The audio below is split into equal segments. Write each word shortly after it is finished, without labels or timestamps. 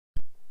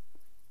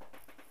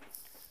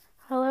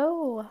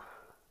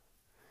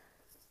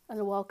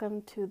and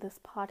welcome to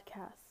this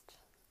podcast.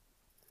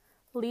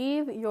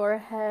 Leave your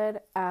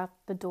head at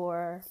the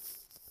door.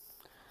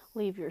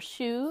 Leave your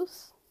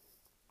shoes.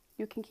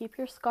 You can keep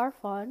your scarf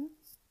on.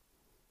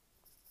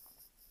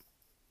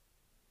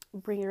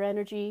 Bring your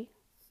energy.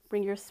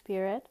 Bring your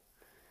spirit.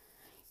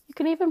 You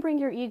can even bring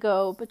your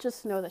ego, but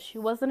just know that she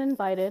wasn't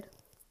invited.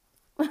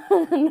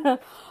 We're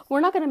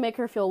not going to make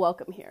her feel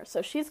welcome here.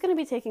 So she's going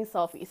to be taking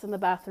selfies in the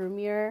bathroom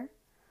mirror.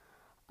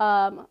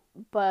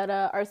 But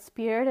our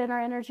spirit and our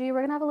energy, we're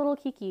going to have a little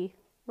kiki,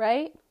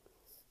 right?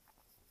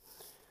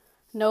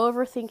 No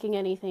overthinking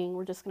anything.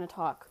 We're just going to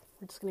talk.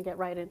 We're just going to get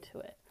right into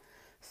it.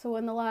 So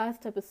in the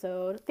last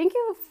episode, thank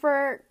you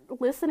for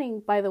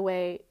listening, by the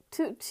way,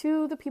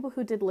 to the people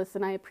who did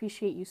listen. I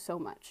appreciate you so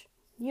much.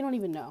 You don't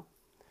even know.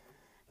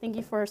 Thank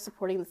you for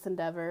supporting this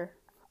endeavor.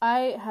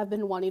 I have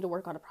been wanting to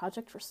work on a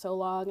project for so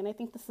long, and I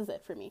think this is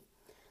it for me.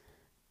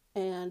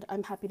 And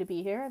I'm happy to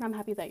be here, and I'm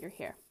happy that you're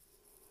here.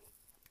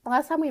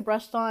 Last time we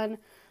brushed on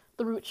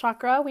the root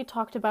chakra, we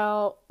talked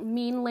about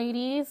mean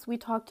ladies. We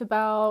talked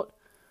about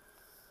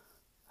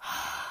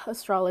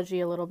astrology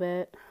a little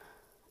bit,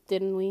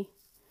 didn't we?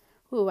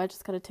 Ooh, I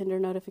just got a Tinder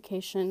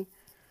notification.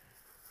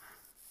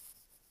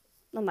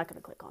 I'm not going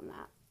to click on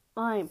that.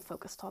 I'm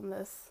focused on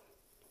this.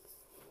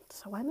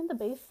 So I'm in the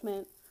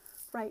basement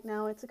right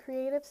now. It's a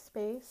creative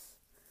space.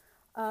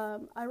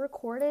 I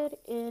recorded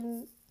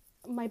in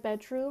my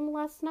bedroom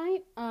last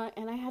night,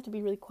 and I had to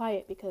be really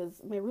quiet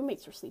because my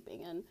roommates were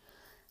sleeping, and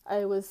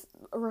I was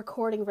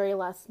recording very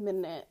last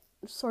minute,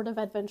 sort of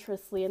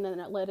adventurously, and then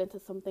it led into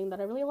something that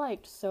I really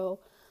liked. So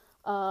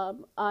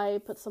I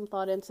put some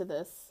thought into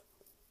this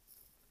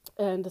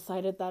and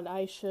decided that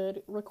I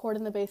should record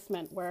in the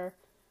basement where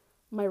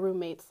my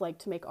roommates like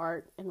to make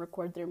art and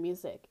record their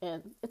music,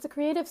 and it's a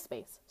creative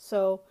space.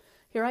 So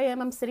here I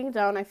am, I'm sitting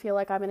down. I feel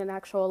like I'm in an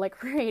actual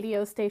like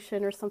radio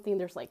station or something.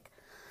 There's like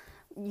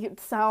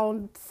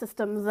sound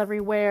systems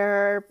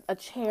everywhere, a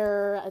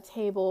chair, a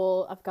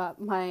table. I've got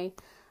my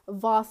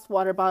Voss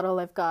water bottle.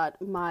 I've got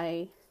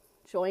my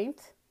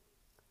joint,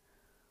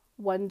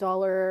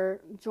 $1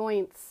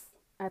 joints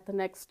at the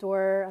next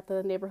door at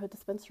the neighborhood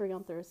dispensary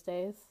on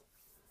Thursdays.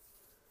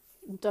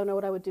 Don't know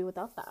what I would do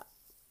without that.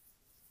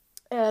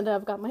 And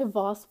I've got my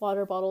Voss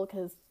water bottle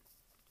because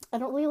I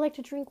don't really like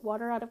to drink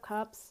water out of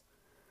cups.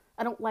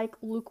 I don't like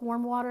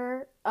lukewarm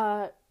water,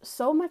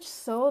 so much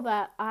so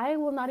that I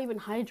will not even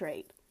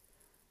hydrate.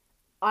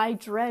 I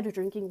dread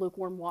drinking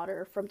lukewarm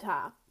water from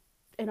tap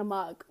in a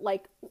mug.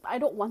 Like, I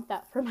don't want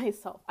that for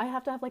myself. I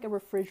have to have like a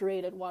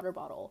refrigerated water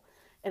bottle,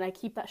 and I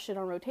keep that shit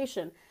on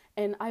rotation.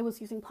 And I was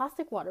using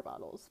plastic water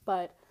bottles,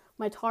 but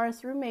my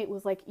Taurus roommate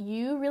was like,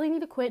 you really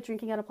need to quit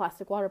drinking out of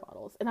plastic water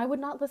bottles. And I would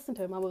not listen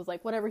to him. I was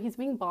like, whatever, he's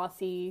being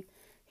bossy.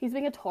 He's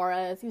being a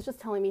Taurus. He's just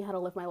telling me how to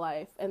live my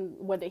life. And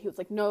one day he was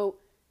like, no,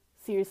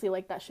 seriously,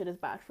 like, that shit is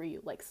bad for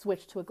you. Like,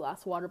 switch to a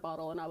glass water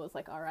bottle. And I was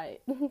like, all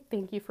right,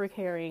 thank you for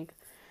caring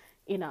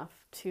enough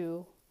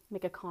to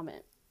make a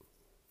comment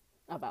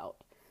about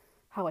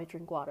how I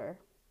drink water.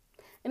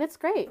 And it's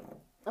great.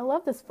 I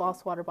love this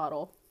Voss water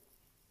bottle.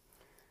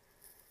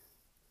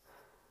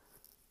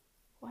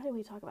 Why do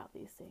we talk about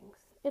these things?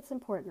 It's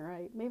important,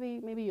 right?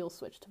 Maybe you'll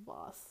switch to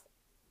Voss.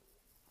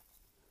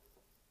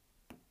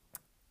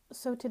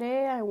 So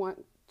today I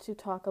want to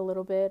talk a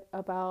little bit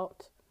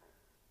about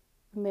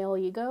male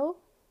ego.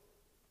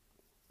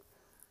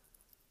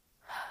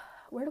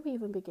 Where do we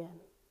even begin?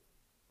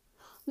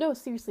 No,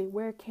 seriously,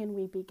 where can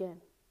we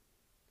begin?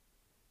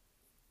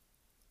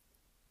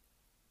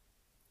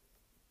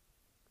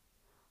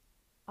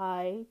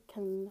 I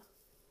can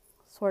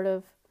sort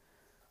of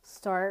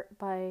start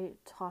by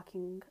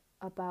talking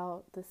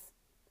about this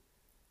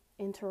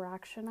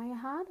interaction I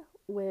had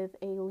with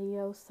a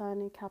Leo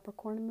sun and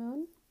Capricorn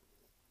moon.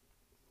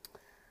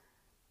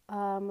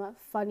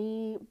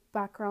 Funny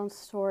background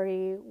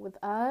story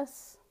with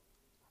us.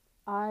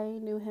 I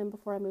knew him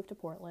before I moved to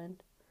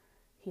Portland.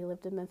 He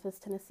lived in Memphis,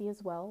 Tennessee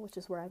as well, which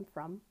is where I'm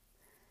from.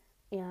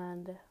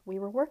 And we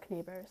were work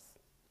neighbors.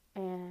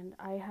 And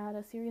I had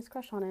a serious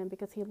crush on him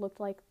because he looked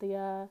like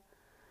the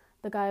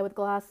guy with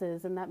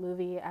glasses in that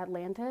movie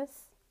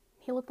Atlantis.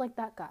 He looked like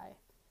that guy.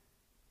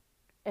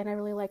 And I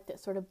really liked it,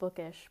 sort of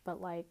bookish, but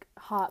like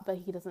hot, but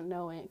he doesn't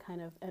know it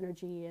kind of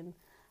energy. And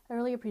I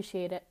really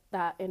appreciate it,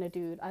 that in a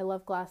dude. I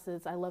love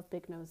glasses. I love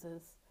big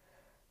noses.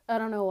 I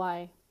don't know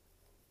why.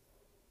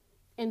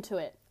 Into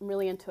it. I'm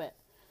really into it.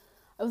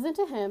 I was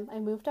into him. I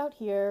moved out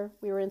here.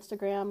 We were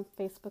Instagram,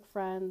 Facebook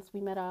friends.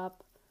 We met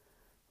up.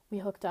 We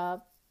hooked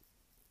up.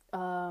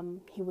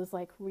 He was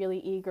like really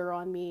eager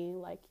on me,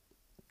 like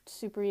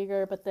super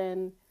eager, but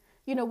then,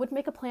 you know, would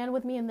make a plan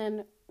with me and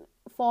then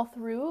fall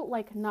through,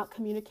 like not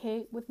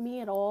communicate with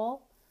me at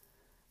all.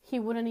 He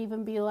wouldn't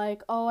even be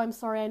like, oh, I'm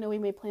sorry, I know we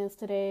made plans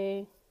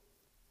today,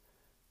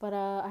 but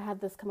I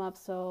had this come up,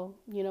 so,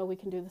 you know, we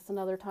can do this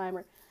another time.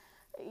 Or,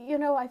 you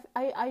know,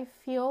 I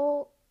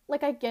feel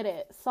like I get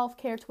it.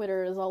 Self-care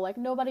Twitter is all like,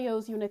 nobody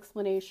owes you an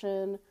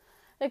explanation,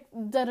 like,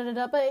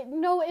 da-da-da-da. But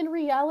no, in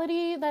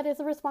reality, that is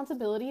a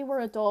responsibility.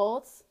 We're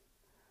adults.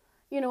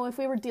 if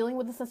we were dealing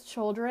with this as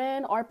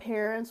children, our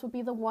parents would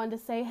be the one to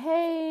say,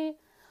 hey,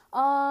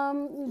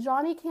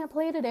 Johnny can't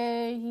play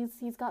today.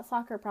 He's got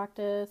soccer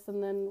practice.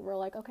 And then we're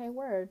like, okay,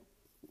 word.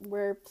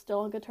 We're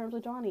still on good terms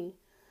with Johnny.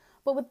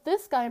 But with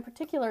this guy in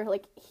particular,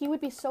 like, he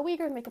would be so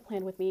eager to make a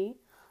plan with me.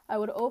 I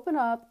would open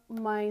up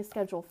my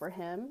schedule for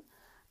him,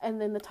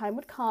 and then the time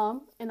would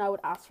come, and I would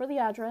ask for the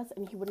address,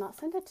 and he would not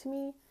send it to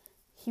me.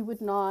 He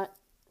would not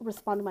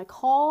respond to my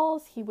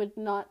calls. He would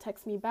not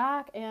text me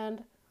back,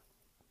 and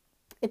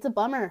it's a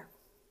bummer.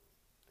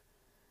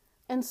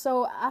 And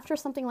so after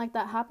something like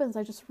that happens,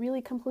 I just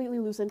really completely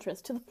lose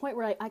interest to the point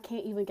where I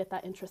can't even get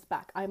that interest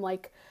back. I'm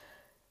like,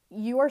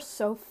 you are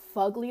so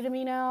fugly to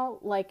me now.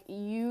 Like,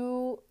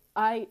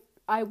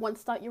 I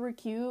once thought you were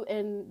cute,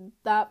 and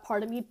that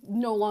part of me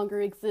no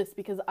longer exists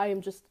because I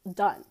am just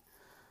done.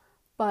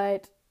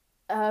 But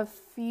a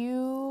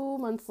few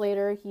months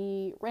later,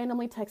 he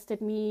randomly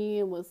texted me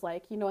and was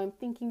like, I'm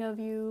thinking of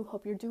you,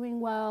 hope you're doing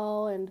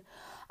well. And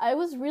I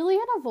was really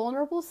in a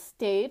vulnerable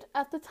state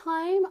at the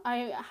time.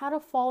 I had a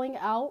falling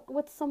out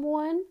with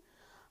someone,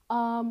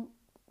 to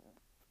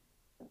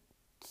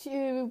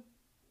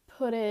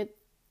put it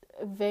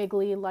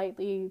vaguely,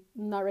 lightly,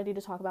 not ready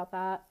to talk about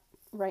that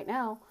right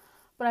now.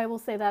 But I will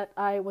say that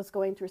I was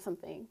going through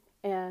something,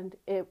 and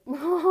it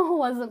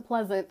wasn't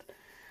pleasant.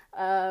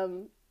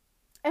 And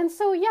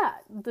so, yeah,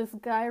 this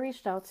guy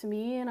reached out to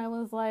me, and I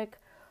was like,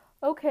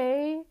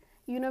 okay,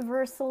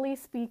 universally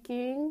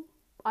speaking,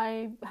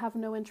 I have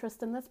no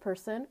interest in this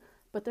person,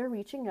 but they're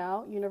reaching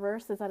out.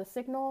 Universe, is that a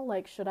signal?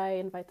 Like, should I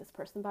invite this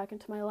person back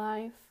into my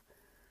life?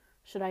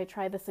 Should I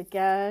try this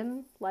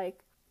again? Like,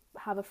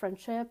 have a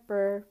friendship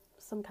or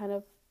some kind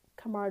of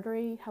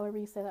camaraderie, however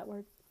you say that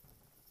word.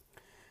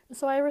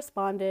 So I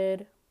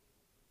responded,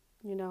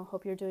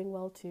 hope you're doing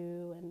well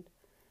too. And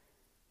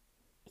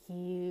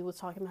he was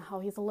talking about how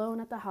he's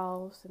alone at the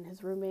house and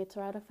his roommates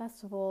are at a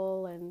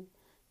festival, and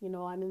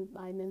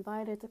I'm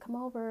invited to come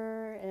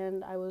over.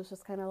 And I was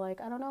just kind of like,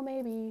 I don't know,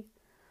 maybe.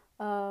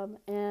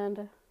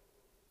 And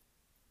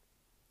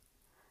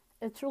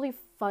it's really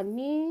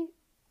funny.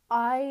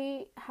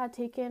 I had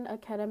taken a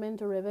ketamine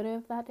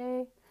derivative that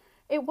day.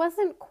 It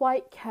wasn't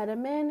quite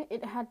ketamine.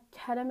 It had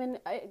ketamine.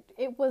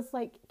 It was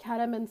like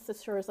ketamine's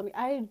sister or something.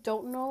 I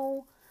don't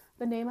know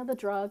the name of the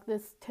drug.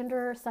 This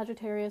Tinder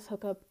Sagittarius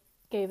hookup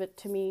gave it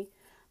to me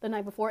the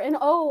night before. And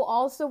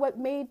also what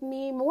made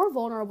me more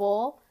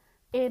vulnerable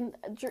in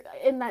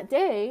that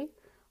day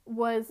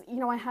was,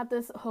 I had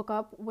this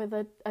hookup with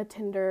a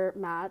Tinder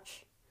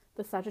match,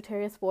 the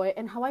Sagittarius boy.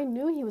 And how I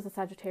knew he was a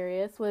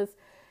Sagittarius was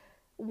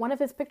one of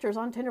his pictures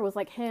on Tinder was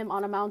like him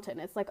on a mountain.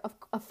 It's like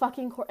a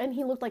fucking and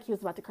he looked like he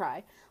was about to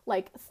cry.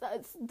 Like,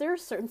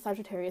 there's certain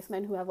Sagittarius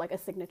men who have like a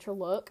signature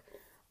look.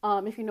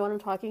 If you know what I'm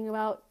talking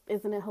about,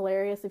 isn't it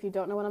hilarious? If you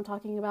don't know what I'm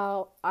talking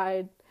about,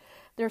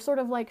 they're sort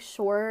of like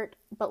short,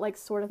 but like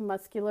sort of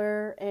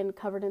muscular and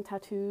covered in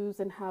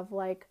tattoos and have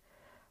like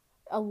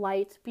a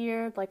light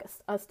beard, like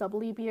a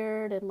stubbly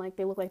beard, and like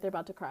they look like they're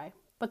about to cry,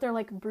 but they're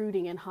like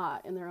brooding and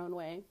hot in their own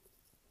way.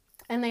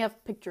 And they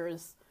have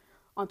pictures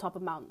on top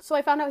of mountains. So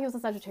I found out he was a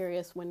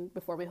Sagittarius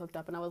before we hooked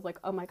up, and I was like,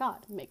 oh my God,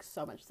 makes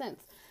so much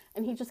sense.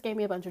 And he just gave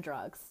me a bunch of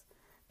drugs,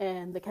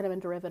 and the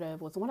ketamine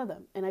derivative was one of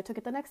them. And I took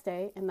it the next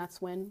day, and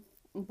that's when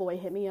boy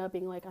hit me up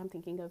being like, I'm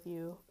thinking of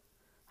you,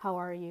 how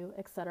are you,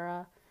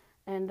 etc.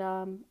 And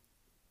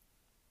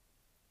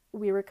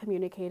we were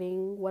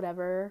communicating,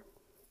 whatever,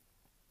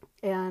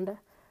 and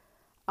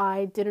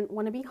I didn't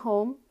want to be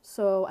home,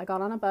 so I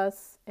got on a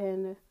bus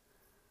and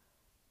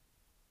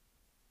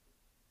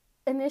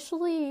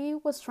initially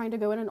was trying to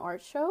go in an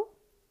art show,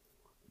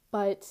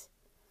 but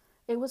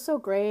it was so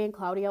gray and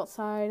cloudy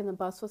outside, and the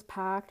bus was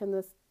packed, and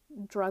this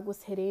drug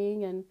was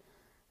hitting, and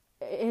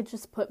it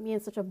just put me in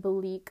such a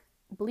bleak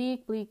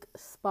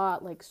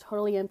spot, like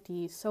totally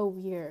empty, so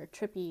weird,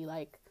 trippy.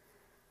 Like,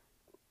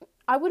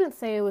 I wouldn't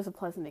say it was a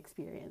pleasant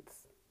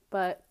experience,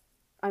 but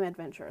I'm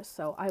adventurous,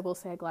 so I will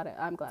say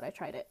I'm glad I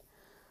tried it.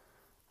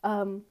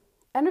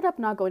 Ended up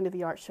not going to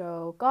the art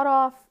show, got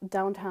off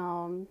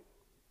downtown,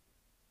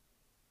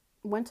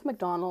 went to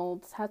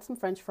McDonald's, had some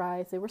French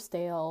fries. They were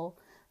stale.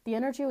 The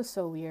energy was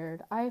so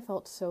weird. I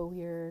felt so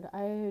weird.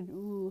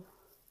 And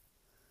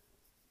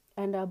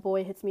a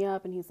boy hits me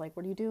up and he's like,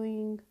 what are you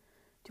doing?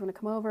 Do you want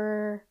to come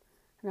over?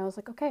 And I was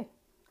like, okay,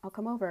 I'll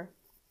come over.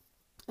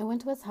 I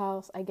went to his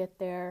house. I get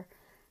there,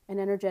 and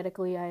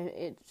energetically,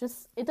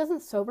 it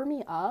doesn't sober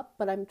me up,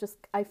 but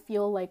I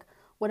feel like,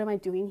 what am I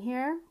doing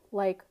here?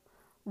 Like,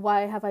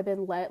 why have I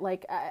been let?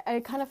 Like, I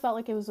kind of felt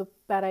like it was a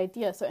bad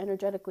idea. So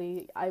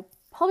energetically, I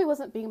probably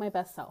wasn't being my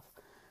best self.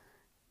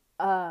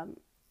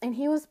 And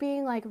he was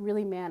being like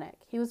really manic.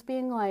 He was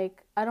being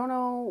like, I don't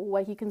know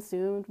what he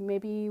consumed.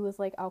 Maybe it was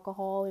like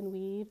alcohol and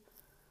weed,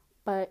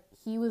 but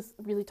he was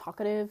really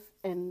talkative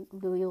and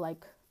really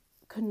like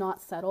could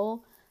not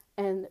settle.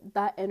 And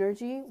that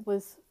energy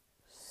was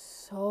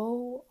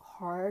so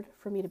hard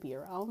for me to be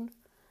around.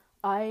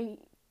 I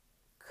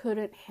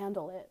couldn't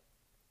handle it.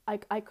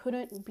 I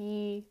couldn't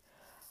be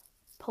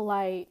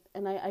polite,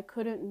 and I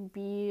couldn't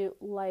be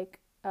like,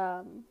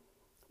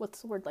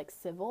 what's the word, like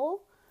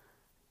civil.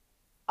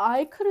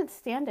 I couldn't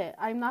stand it.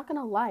 I'm not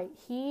gonna lie.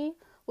 He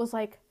was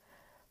like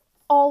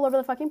all over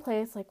the fucking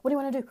place. Like, what do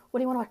you want to do? What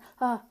do you want to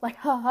watch?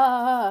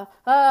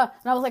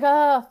 And I was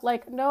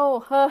like,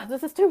 no,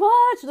 this is too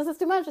much. This is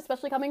too much,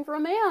 especially coming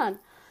from a man.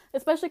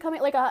 Especially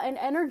coming, like, an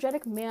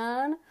energetic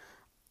man.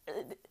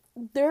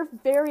 They're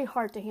very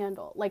hard to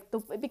handle. Like,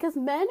 because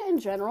men in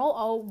general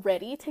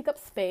already take up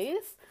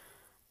space.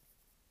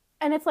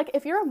 And it's like,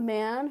 if you're a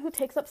man who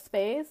takes up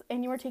space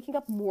and you are taking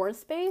up more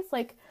space,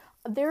 like,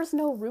 there's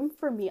no room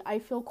for me. I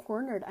feel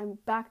cornered. I'm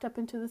backed up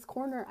into this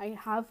corner. I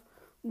have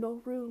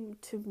no room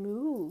to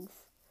move.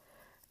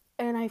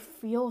 And I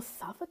feel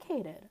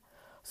suffocated.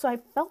 So I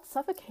felt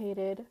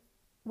suffocated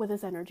with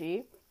his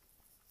energy.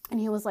 And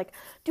he was like,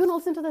 do you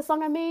want to listen to the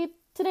song I made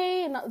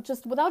today? And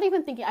just without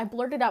even thinking, I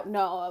blurted out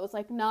no. I was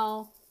like,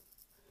 no.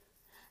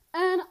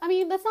 And I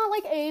mean, that's not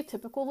like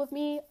atypical with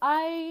me.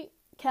 I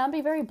can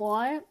be very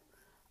blunt.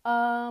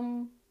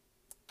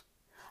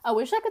 I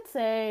wish I could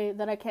say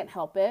that I can't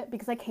help it,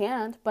 because I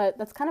can't, but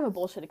that's kind of a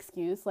bullshit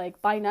excuse.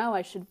 Like, by now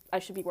I should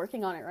be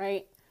working on it,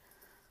 right?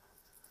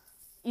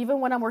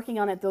 Even when I'm working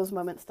on it, those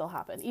moments still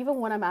happen.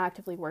 Even when I'm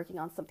actively working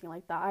on something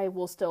like that, I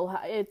will still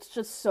it's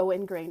just so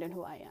ingrained in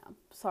who I am.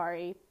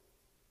 Sorry.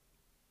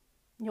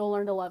 You'll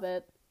learn to love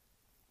it.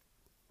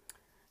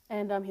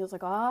 And he was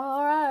like,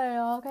 all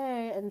right,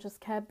 okay, and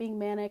just kept being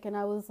manic, and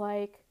I was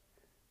like,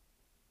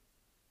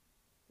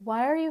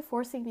 why are you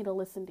forcing me to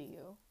listen to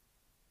you?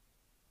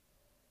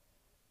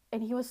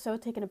 And he was so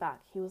taken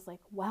aback. He was like,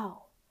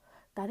 wow,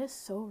 that is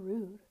so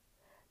rude.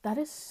 That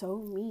is so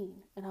mean.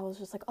 And I was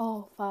just like,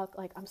 oh, fuck.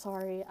 Like, I'm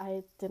sorry.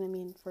 I didn't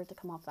mean for it to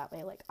come off that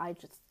way. Like,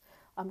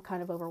 I'm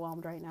kind of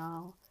overwhelmed right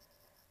now.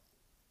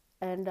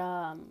 And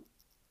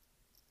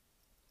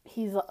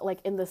he's, like,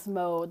 in this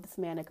mode, this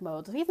manic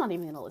mode. So he's not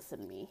even going to listen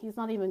to me. He's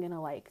not even going to,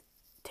 like,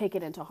 take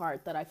it into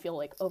heart that I feel,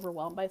 like,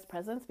 overwhelmed by his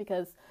presence,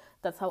 because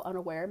that's how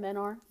unaware men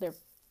are. They're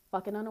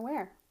fucking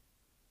unaware.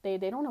 They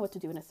don't know what to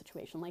do in a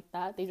situation like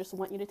that. They just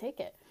want you to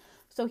take it.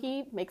 So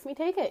he makes me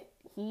take it.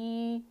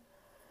 He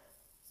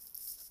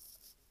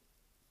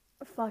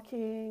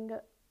fucking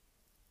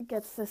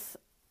gets this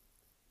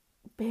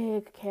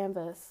big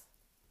canvas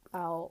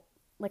out,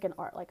 like an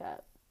art, like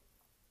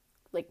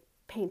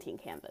painting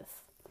canvas.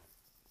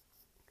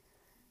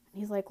 And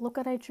he's like, look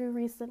what I drew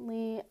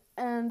recently.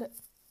 And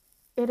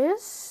it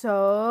is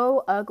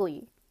so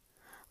ugly.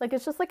 Like,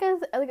 it's just like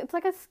it's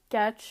like a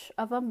sketch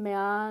of a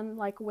man,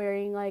 like,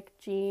 wearing, like,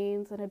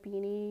 jeans and a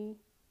beanie.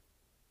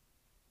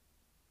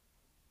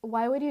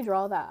 Why would you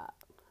draw that?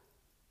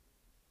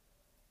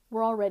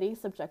 We're already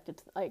subjected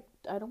to, like,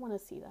 I don't want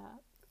to see that.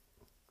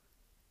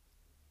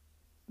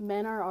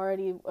 Men are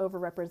already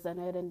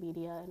overrepresented in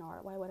media and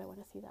art. Why would I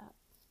want to see that?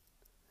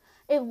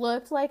 It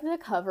looked like the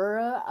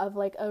cover of,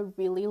 like, a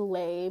really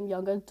lame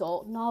young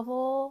adult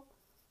novel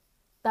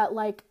that,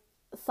 like,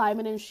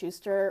 Simon &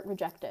 Schuster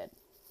rejected.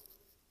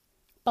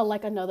 But,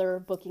 like, another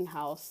book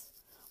house,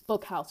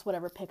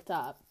 whatever, picked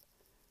up.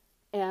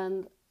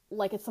 And,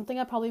 like, it's something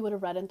I probably would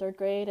have read in 3rd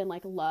grade and,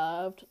 like,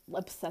 loved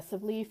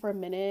obsessively for a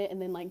minute, and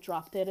then, like,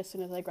 dropped it as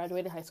soon as I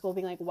graduated high school,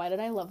 being like, why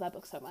did I love that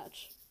book so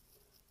much?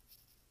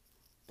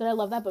 Did I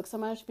love that book so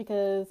much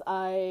because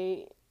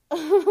I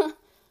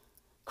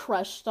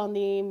crushed on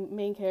the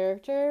main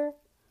character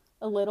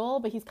a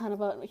little, but he's kind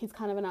of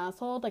an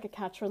asshole, like a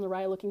Catcher in the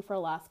Rye looking for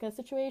Alaska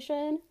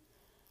situation.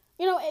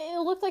 You know, it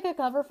looked like a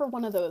cover for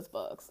one of those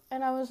books.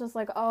 And I was just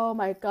like, oh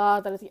my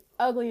god, that is the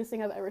ugliest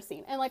thing I've ever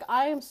seen. And, like,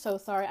 I am so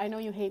sorry. I know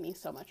you hate me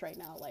so much right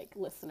now, like,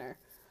 listener.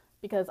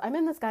 Because I'm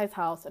in this guy's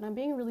house and I'm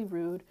being really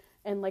rude.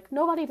 And, like,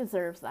 nobody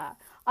deserves that.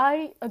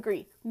 I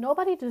agree.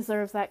 Nobody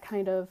deserves that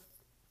kind of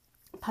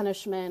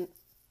punishment,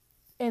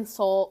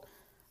 insult.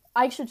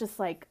 I should just,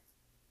 like,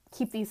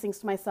 keep these things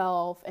to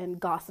myself and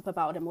gossip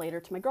about him later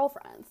to my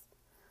girlfriends.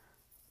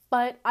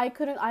 But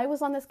I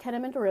was on this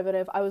ketamine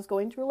derivative. I was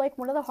going through, like,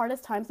 one of the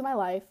hardest times of my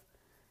life,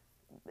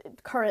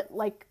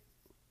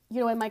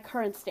 in my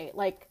current state.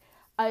 Like,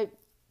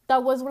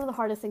 that was one of the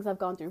hardest things I've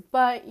gone through.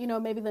 But, you know,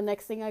 maybe the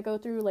next thing I go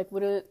through, like,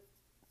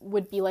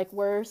 would be, like,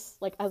 worse.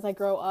 Like, as I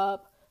grow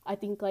up, I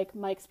think, like,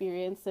 my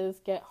experiences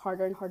get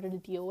harder and harder to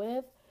deal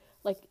with.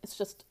 Like, it's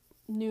just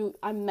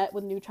I'm met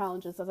with new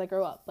challenges as I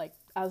grow up, like,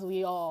 as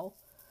we all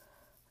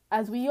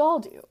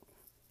do.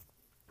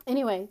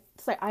 Anyway,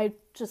 so I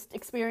just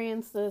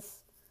experienced this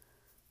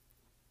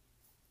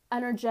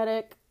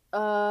energetic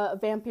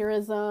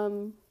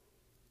vampirism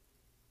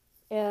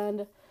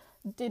and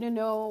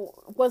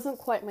wasn't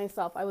quite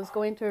myself. I was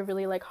going through a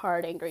really, like,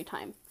 hard, angry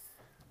time.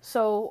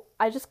 So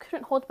I just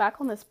couldn't hold back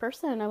on this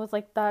person. And I was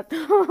like, that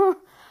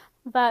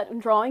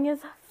drawing is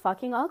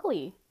fucking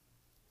ugly.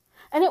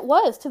 And it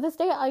was. To this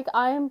day, like,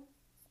 I'm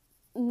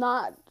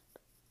not,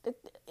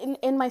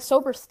 in my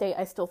sober state,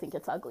 I still think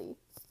it's ugly.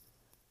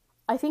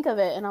 I think of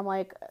it and I'm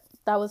like,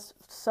 that was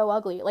so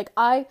ugly. Like,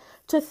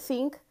 to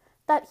think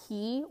that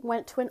he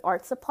went to an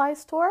art supply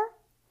store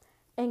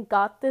and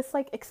got this,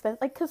 like, expensive,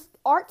 like, because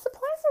art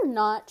supplies are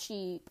not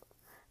cheap.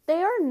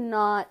 They are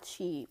not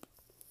cheap.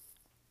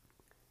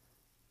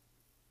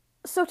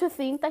 So to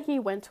think that he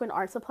went to an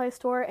art supply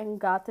store and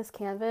got this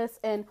canvas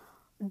and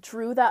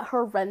drew that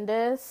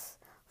horrendous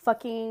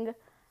fucking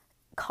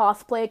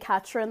cosplay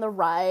Catcher in the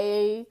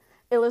Rye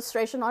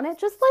illustration on it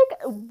just like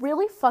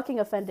really fucking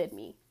offended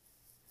me.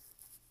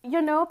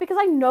 You know, because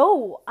I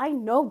know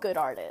good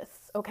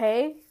artists,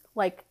 okay?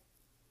 Like,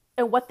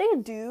 and what they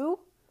do,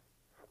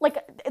 like,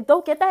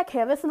 they'll get that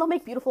canvas and they'll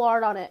make beautiful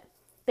art on it.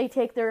 They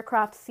take their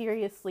craft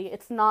seriously.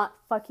 It's not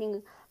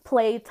fucking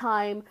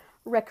playtime,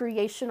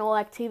 recreational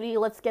activity.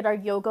 Let's get our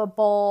yoga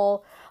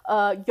balls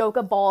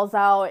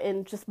out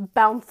and just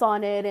bounce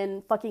on it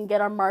and fucking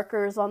get our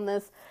markers on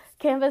this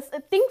canvas.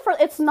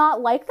 It's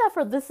not like that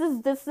for this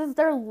is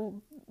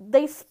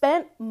they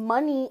spent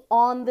money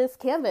on this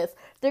canvas.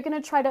 They're going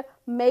to try to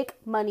make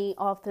money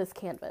off this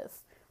canvas,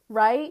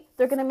 right?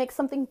 They're going to make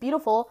something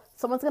beautiful.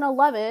 Someone's going to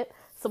love it.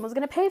 Someone's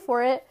going to pay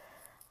for it.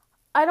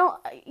 I'm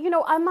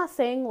not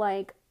saying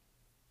like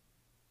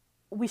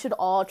we should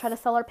all try to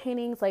sell our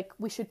paintings, like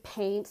we should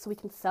paint so we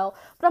can sell.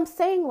 But I'm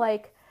saying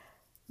like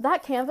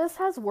that canvas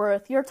has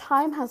worth, your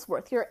time has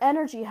worth, your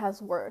energy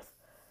has worth,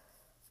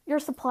 your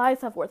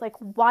supplies have worth. Like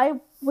why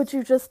would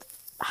you just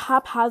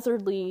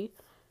haphazardly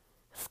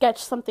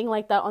sketch something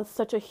like that on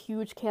such a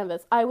huge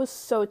canvas? I was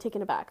so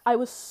taken aback. I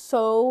was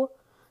so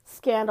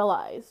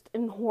scandalized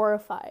and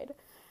horrified.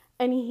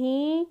 And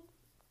he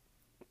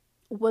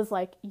was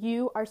like,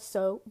 you are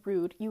so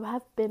rude. You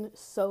have been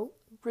so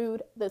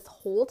rude this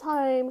whole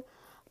time.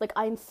 Like,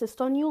 I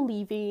insist on you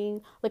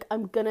leaving. Like,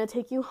 I'm gonna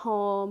take you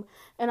home.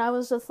 And I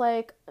was just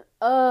like,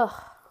 ugh,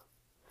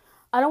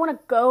 I don't want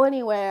to go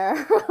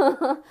anywhere.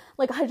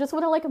 Like, I just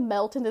want to, like,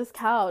 melt in this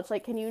couch.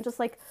 Like, can you just,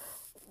 like,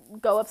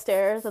 go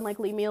upstairs and, like,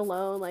 leave me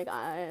alone? Like,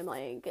 I'm,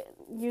 like,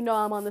 I'm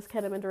on this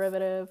ketamine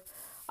derivative.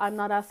 I'm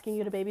not asking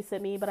you to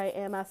babysit me, but I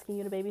am asking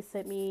you to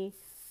babysit me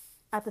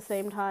at the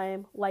same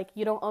time. Like,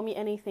 you don't owe me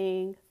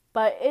anything.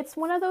 But it's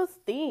one of those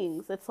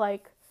things. It's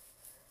like,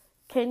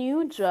 can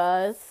you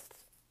just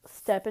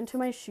step into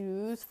my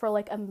shoes for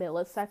like a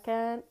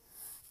millisecond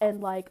and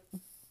like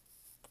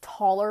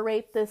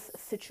tolerate this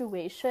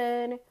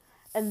situation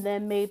and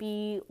then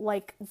maybe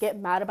like get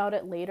mad about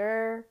it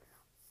later?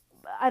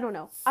 I don't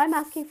know. I'm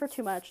asking for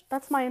too much.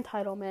 That's my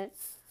entitlement.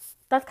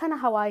 That's kind of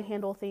how I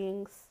handle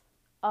things.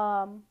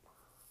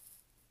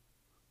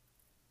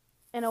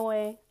 In a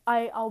way,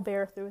 I'll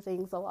bear through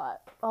things a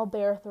lot. I'll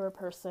bear through a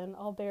person.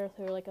 I'll bear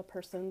through like a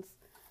person's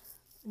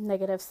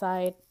negative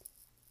side.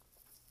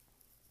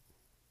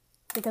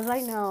 Because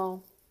I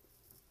know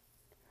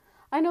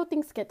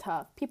things get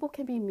tough. People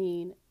can be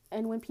mean.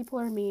 And when people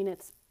are mean,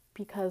 it's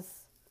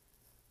because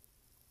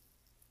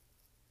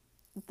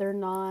they're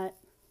not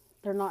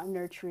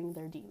nurturing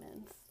their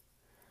demons.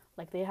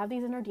 Like, they have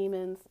these inner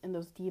demons, and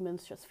those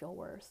demons just feel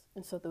worse.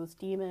 And so those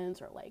demons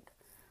are, like,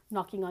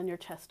 knocking on your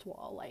chest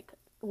wall. Like,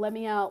 let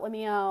me out,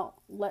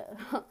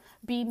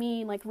 be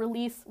mean. Like,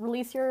 release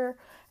your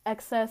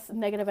excess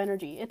negative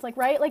energy. It's like,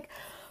 right? Like,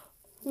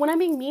 when I'm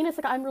being mean, it's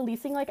like I'm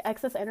releasing like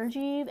excess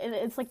energy, and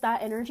it's like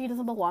that energy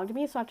doesn't belong to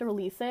me, so I have to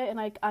release it. And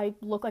I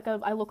look like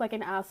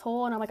an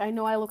asshole, and I'm like, I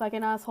know I look like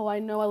an asshole. I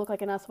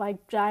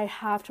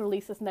have to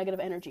release this negative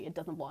energy. It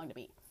doesn't belong to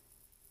me.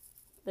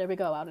 There we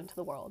go, out into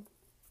the world.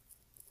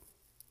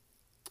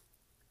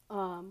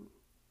 But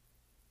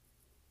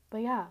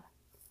yeah,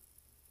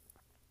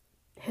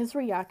 his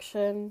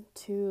reaction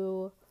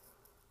to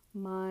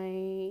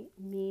my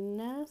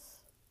meanness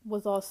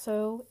was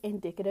also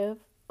indicative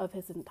of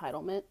his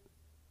entitlement.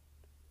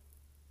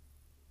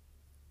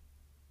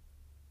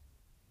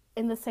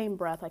 In the same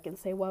breath, I can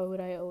say, why would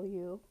I owe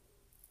you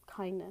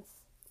kindness?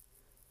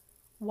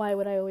 Why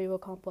would I owe you a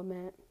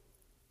compliment?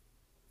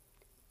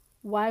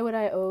 Why would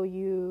I owe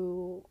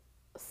you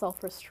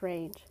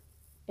self-restraint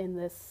in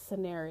this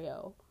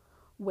scenario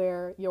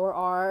where your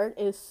art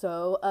is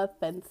so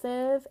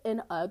offensive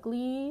and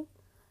ugly,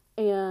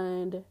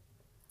 and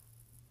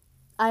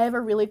I have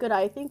a really good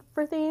eye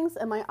for things,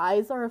 and my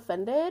eyes are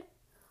offended?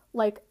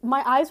 Like,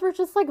 my eyes were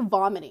just like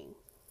vomiting.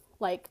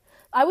 Like,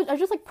 I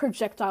just like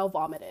projectile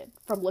vomited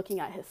from looking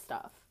at his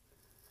stuff,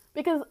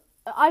 because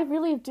I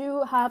really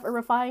do have a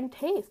refined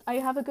taste. I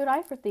have a good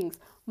eye for things.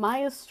 My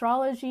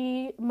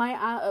astrology,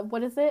 my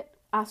what is it?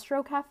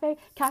 Astro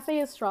Cafe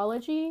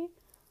Astrology,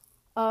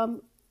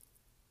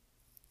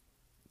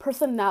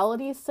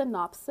 personality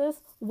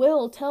synopsis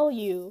will tell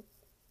you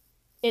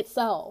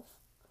itself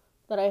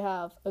that I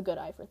have a good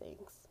eye for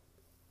things.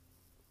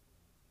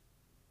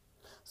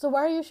 So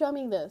why are you showing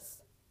me this?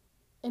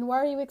 And why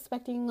are you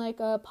expecting, like,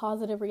 a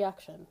positive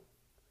reaction?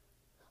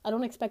 I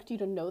don't expect you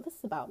to know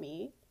this about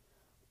me.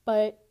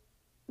 But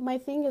my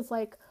thing is,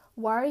 like,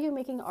 why are you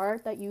making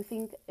art that you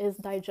think is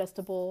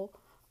digestible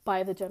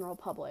by the general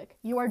public?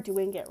 You are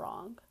doing it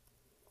wrong.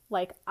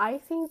 Like, I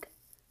think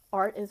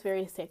art is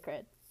very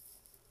sacred.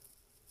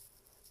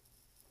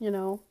 You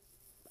know?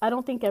 I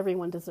don't think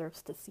everyone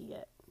deserves to see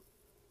it.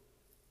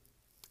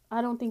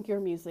 I don't think your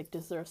music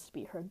deserves to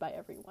be heard by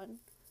everyone.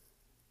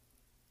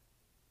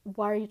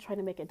 Why are you trying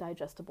to make it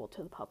digestible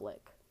to the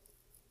public?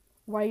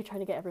 Why are you trying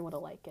to get everyone to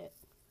like it?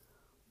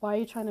 Why are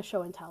you trying to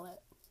show and tell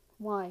it?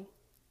 Why?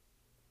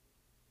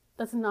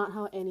 That's not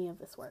how any of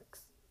this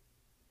works.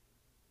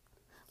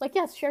 Like,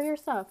 yes, share your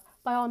stuff,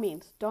 by all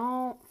means,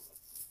 don't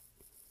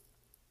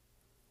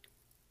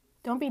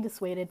be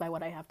dissuaded by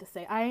what I have to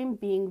say. I am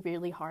being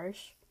really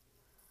harsh,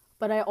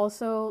 but I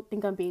also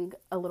think I'm being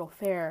a little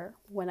fair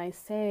when I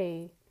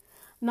say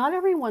not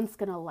everyone's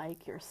gonna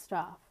like your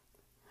stuff,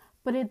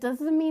 but it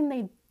doesn't mean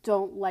they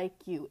don't like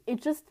you.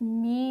 It just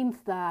means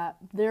that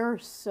there are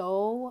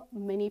so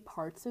many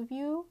parts of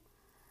you,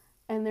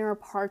 and there are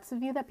parts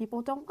of you that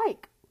people don't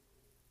like.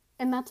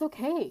 And that's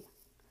okay.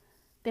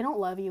 They don't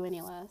love you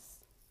any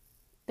less.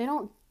 They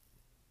don't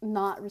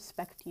not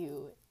respect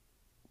you.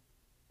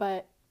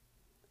 But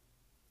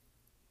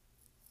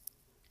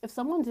if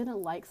someone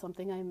didn't like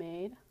something I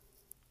made,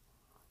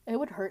 it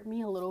would hurt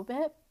me a little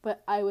bit,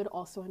 but I would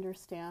also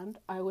understand.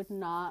 I would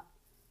not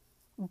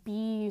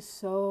be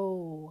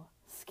so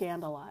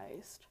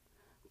scandalized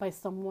by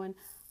someone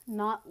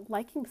not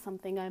liking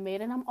something I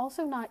made, and I'm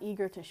also not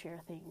eager to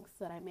share things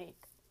that I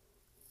make.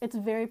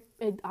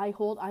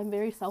 I'm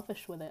very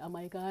selfish with it. I'm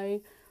like, I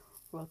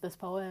wrote this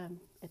poem.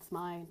 It's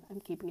mine. I'm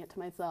keeping it to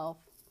myself.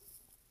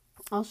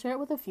 I'll share it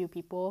with a few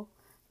people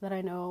that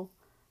I know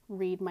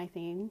read my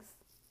things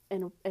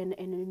and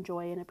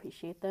enjoy and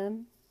appreciate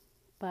them,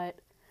 but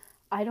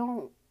I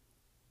don't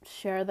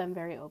share them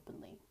very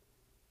openly.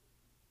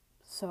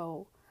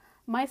 So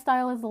my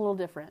style is a little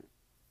different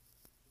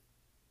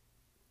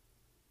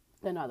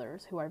than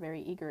others who are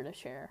very eager to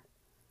share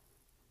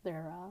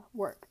their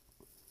work.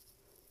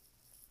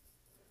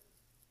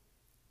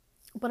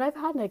 But I've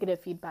had negative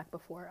feedback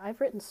before.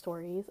 I've written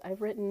stories.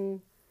 I've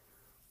written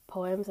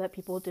poems that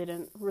people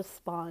didn't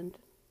respond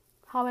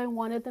how I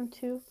wanted them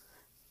to.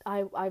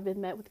 I've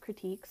been met with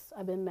critiques.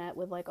 I've been met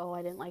with like, oh,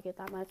 I didn't like it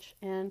that much.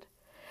 And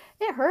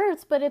it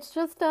hurts, but it's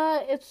just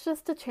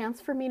a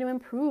chance for me to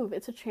improve.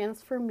 It's a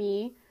chance for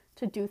me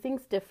to do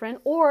things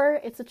different,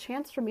 or it's a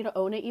chance for me to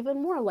own it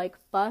even more. Like,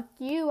 fuck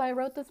you, I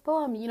wrote this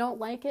poem. You don't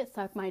like it,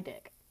 suck my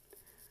dick.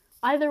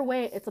 Either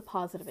way, it's a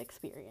positive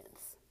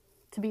experience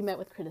to be met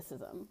with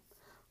criticism.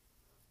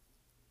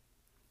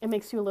 It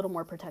makes you a little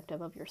more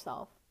protective of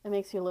yourself. It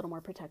makes you a little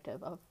more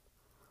protective of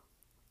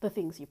the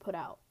things you put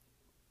out.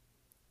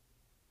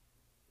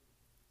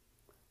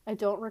 I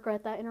don't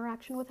regret that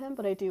interaction with him,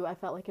 but I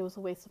felt like it was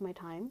a waste of my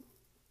time.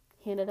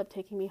 He ended up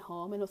taking me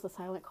home, and it was a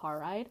silent car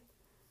ride.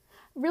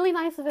 Really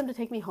nice of him to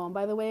take me home,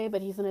 by the way,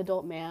 but he's an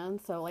adult man,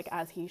 so like,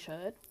 as he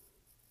should.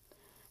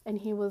 And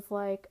he was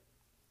like,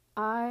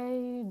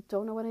 I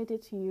don't know what I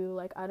did to you.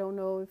 Like, I don't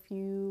know if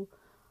you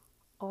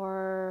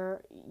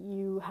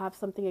have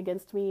something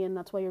against me and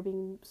that's why you're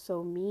being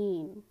so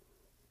mean.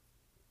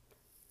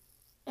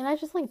 And I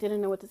just like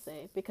didn't know what to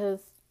say because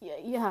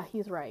yeah,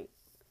 he's right.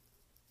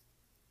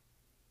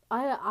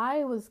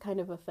 I was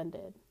kind of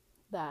offended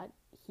that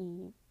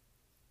he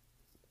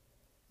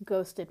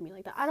ghosted me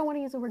like that. I don't want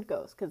to use the word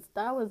ghost because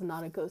that was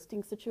not a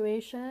ghosting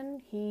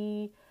situation.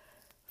 He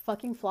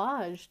fucking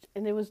flodged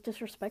and it was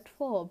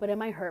disrespectful. But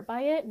am I hurt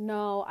by it?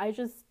 No, I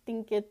just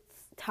think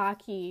it's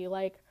tacky.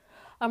 Like,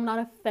 I'm not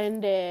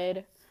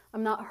offended.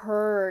 I'm not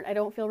hurt. I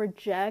don't feel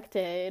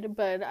rejected.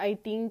 But I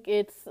think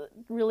it's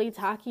really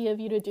tacky of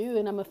you to do,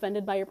 and I'm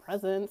offended by your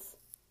presence.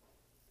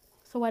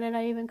 So why did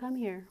I even come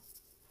here?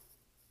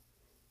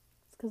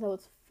 It's because I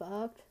was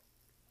fucked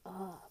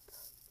up.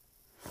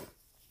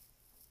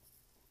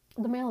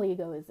 The male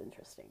ego is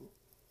interesting.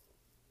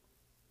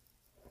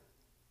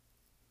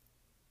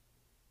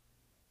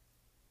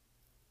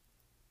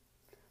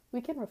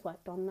 We can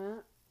reflect on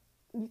that.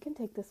 You can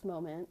take this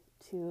moment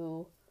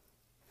to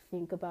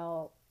think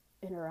about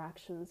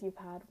interactions you've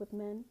had with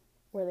men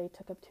where they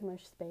took up too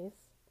much space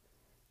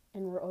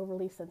and were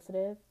overly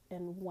sensitive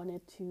and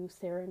wanted to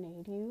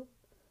serenade you.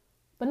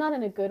 But not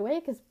in a good way,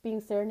 because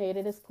being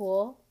serenaded is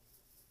cool.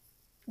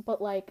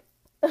 But like,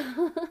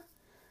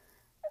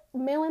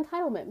 male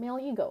entitlement, male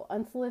ego,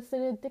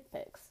 unsolicited dick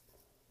pics,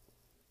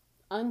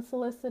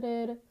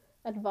 unsolicited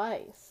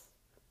advice,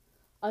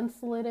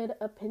 unsolicited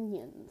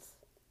opinions.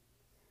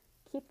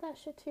 Keep that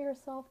shit to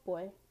yourself,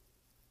 boy.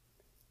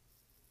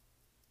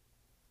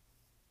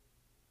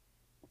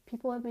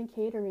 People have been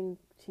catering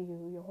to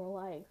you your whole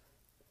life.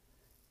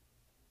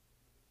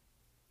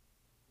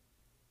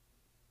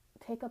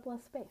 Take up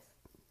less space.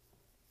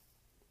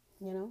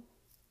 You know?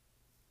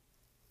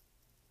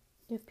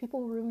 Give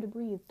people room to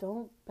breathe.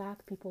 Don't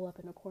back people up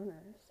in a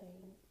corner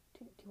saying,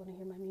 do you want to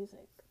hear my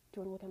music?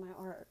 Do you want to look at my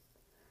art?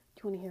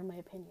 Do you want to hear my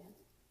opinion?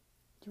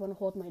 Do you want to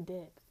hold my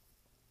dick?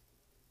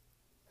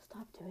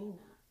 Stop doing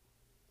that.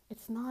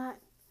 It's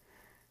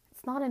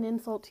not an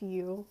insult to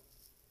you.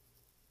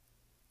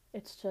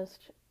 It's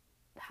just,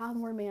 have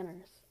more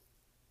manners.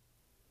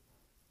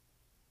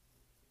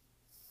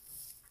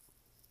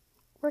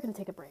 We're going to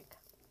take a break.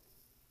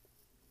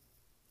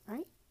 All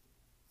right?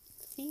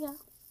 See ya.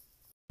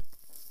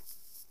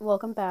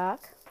 Welcome back.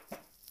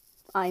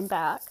 I'm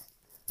back.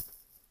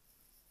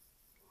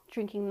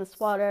 Drinking this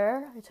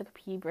water. I took a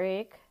pee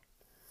break.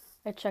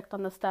 I checked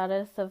on the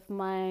status of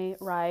my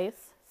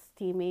rice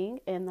steaming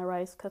in the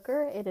rice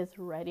cooker. It is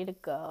ready to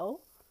go.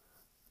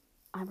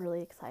 I'm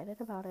really excited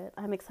about it.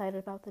 I'm excited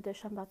about the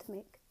dish I'm about to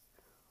make.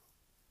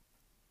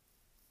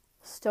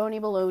 Stony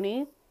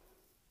bologna.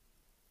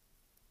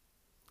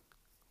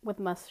 with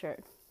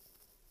mustard.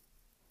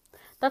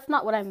 That's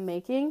not what I'm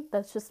making.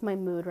 That's just my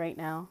mood right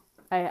now.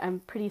 I'm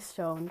pretty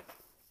stoned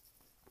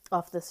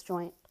off this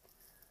joint.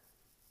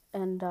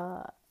 And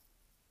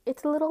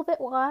it's a little bit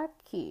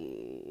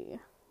wacky.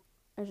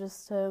 I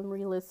just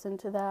re-listened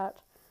to that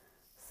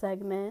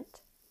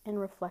segment and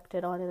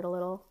reflected on it a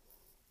little.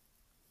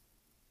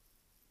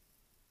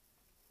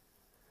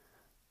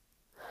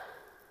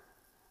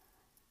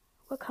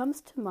 What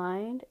comes to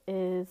mind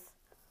is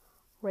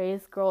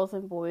raise girls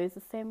and boys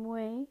the same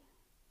way.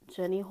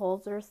 Jenny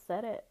Holzer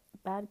said it.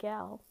 Bad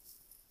gal.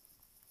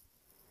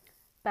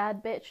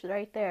 Bad bitch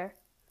right there.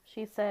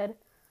 She said,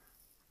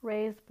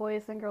 raise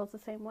boys and girls the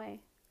same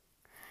way.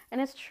 And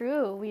it's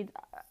true.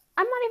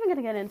 I'm not even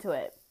gonna get into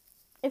it.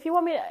 If you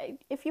want me to,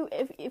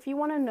 if you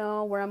want to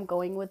know where I'm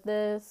going with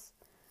this,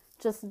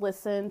 just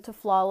listen to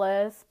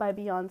 "Flawless" by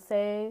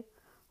Beyonce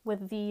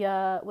with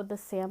the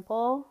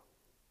sample.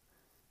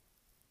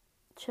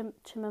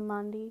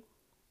 Chimamandi.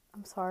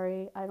 I'm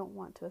sorry. I don't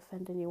want to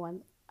offend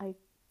anyone.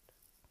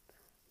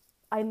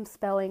 I'm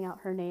spelling out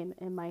her name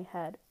in my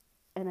head,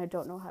 and I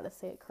don't know how to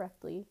say it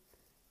correctly.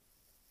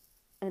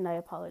 And I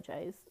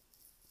apologize.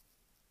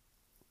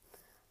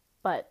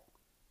 But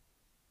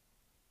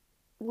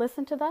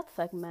listen to that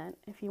segment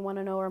if you want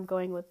to know where I'm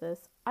going with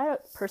this. I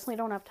personally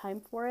don't have time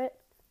for it.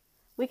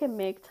 We can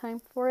make time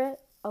for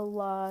it. A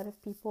lot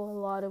of people, a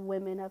lot of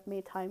women have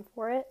made time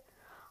for it.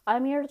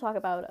 I'm here to talk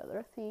about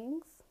other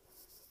things.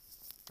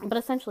 But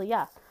essentially,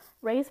 yeah,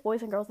 raise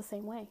boys and girls the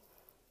same way.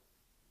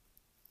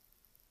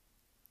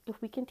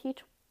 If we can teach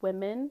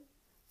women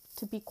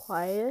to be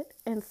quiet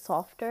and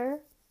softer,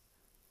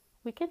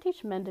 we can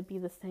teach men to be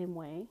the same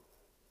way.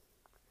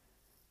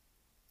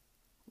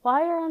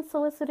 Why are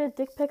unsolicited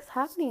dick pics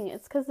happening?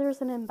 It's because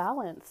there's an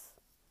imbalance.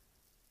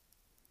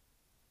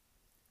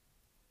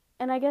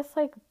 And I guess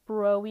like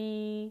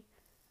bro-y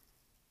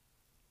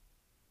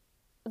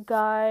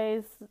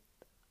guys,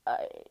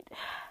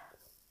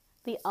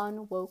 the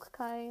unwoke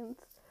kinds,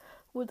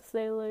 would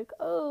say like,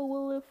 oh,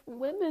 well, if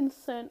women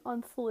sent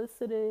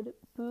unsolicited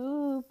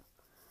boob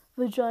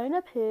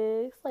vagina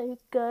pics, like,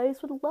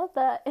 guys would love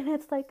that. And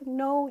it's like,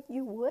 no,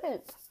 you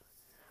wouldn't.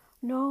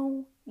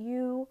 No,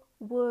 you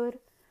would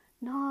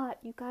not.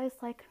 You guys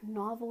like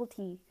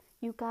novelty.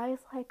 You guys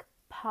like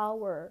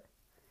power.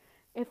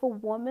 If a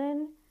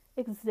woman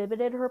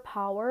exhibited her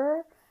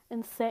power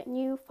and sent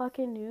you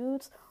fucking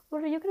nudes,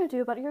 what are you gonna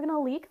do about it? You're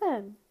gonna leak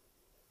them.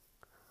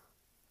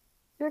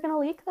 You're gonna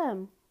leak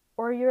them.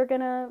 Or you're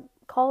gonna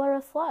call her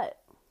a slut.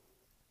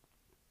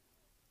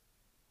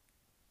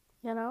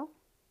 You know?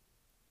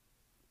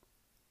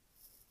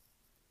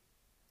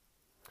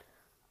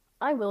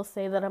 I will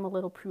say that I'm a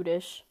little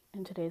prudish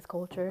in today's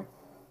culture.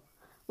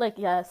 Like,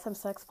 yes, I'm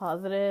sex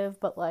positive,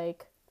 but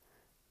like,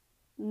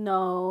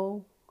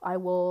 no, I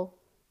will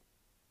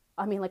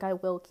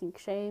kink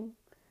shame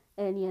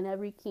any and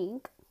every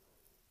kink.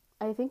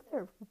 I think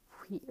they're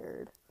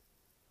weird.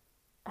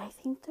 I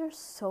think they're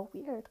so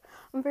weird.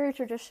 I'm very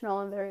traditional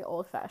and very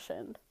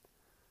old-fashioned.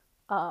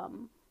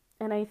 And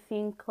I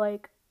think,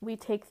 like, we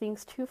take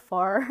things too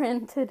far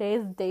in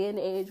today's day and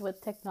age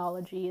with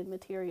technology and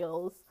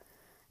materials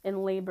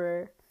and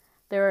labor.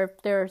 There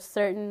are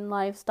certain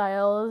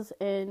lifestyles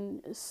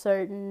and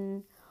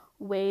certain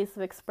ways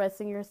of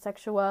expressing your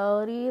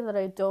sexuality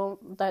that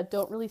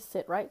don't really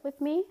sit right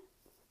with me.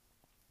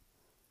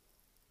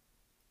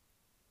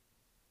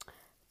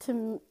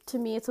 To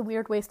me, it's a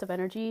weird waste of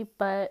energy,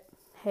 but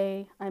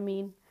hey, I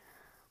mean,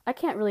 I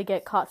can't really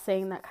get caught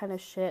saying that kind of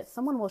shit.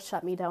 Someone will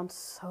shut me down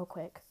so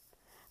quick.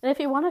 And if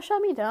you want to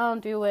shut me down,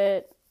 do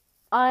it.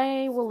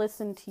 I will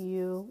listen to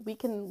you. We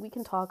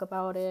can talk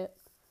about it.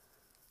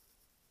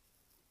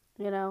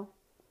 You know?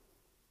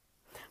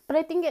 But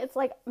I think it's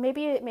like,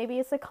 maybe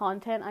it's the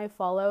content I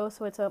follow,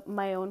 so it's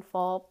my own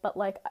fault, but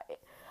like,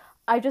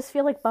 I just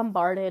feel like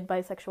bombarded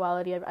by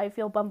sexuality. I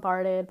feel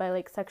bombarded by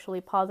like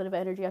sexually positive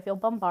energy. I feel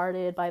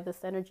bombarded by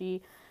this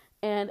energy,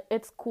 and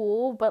it's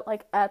cool, but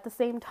like at the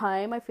same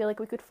time, I feel like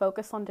we could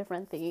focus on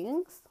different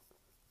things.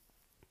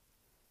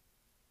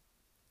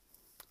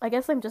 I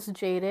guess I'm just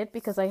jaded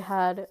because I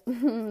had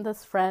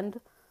this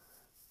friend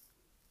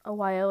a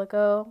while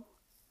ago,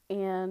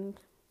 and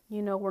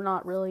we're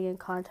not really in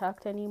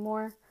contact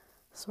anymore,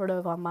 sort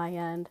of on my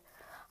end.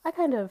 I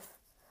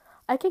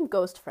can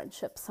ghost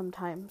friendships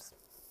sometimes.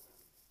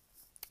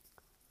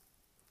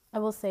 I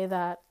will say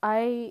that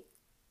I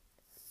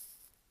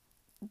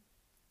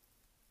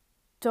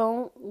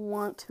don't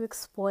want to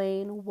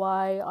explain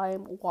why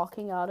I'm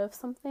walking out of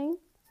something,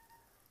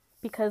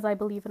 because I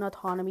believe in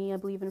autonomy, I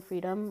believe in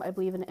freedom, I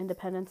believe in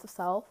independence of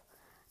self,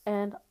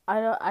 and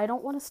I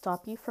don't want to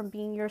stop you from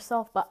being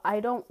yourself, but I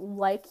don't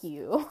like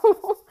you.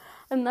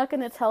 I'm not going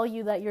to tell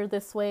you that you're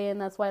this way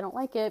and that's why I don't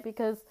like it,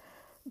 because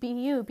be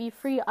you, be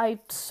free. I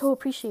so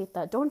appreciate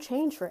that. Don't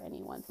change for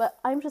anyone. But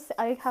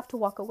I have to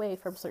walk away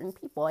from certain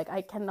people. Like,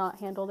 I cannot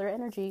handle their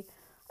energy.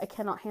 I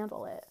cannot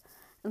handle it.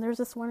 And there's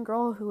this one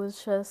girl who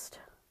was just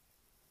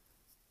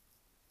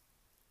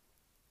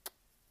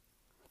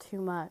too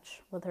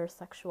much with her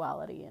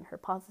sexuality and her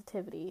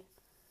positivity,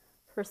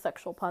 her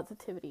sexual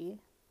positivity.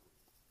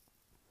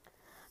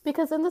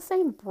 Because in the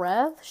same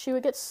breath, she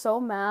would get so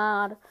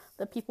mad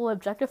that people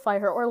objectify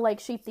her, or like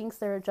she thinks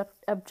they're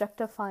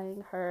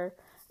objectifying her.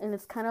 And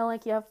it's kind of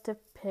like you have to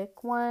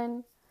pick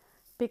one,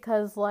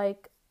 because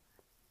like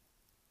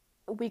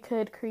we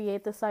could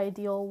create this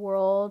ideal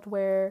world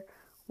where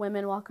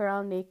women walk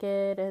around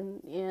naked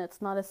and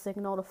it's not a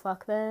signal to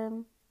fuck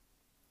them.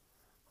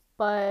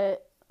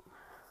 But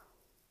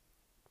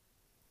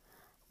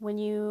when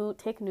you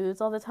take nudes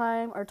all the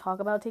time or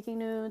talk about taking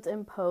nudes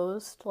and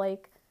post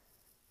like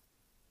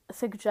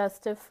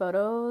suggestive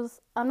photos,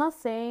 I'm not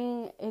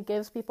saying it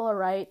gives people a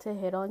right to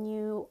hit on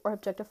you or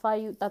objectify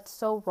you. That's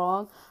so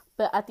wrong.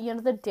 But at the end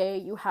of the day,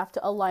 you have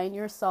to align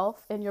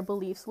yourself and your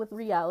beliefs with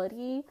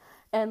reality.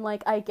 And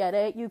like, I get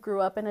it. You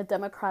grew up in a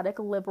democratic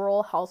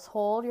liberal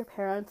household. Your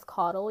parents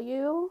coddle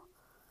you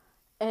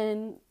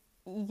and,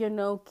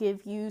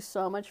 give you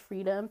so much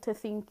freedom to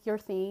think your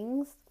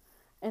things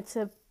and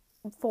to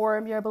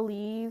form your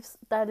beliefs.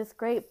 That is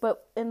great.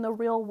 But in the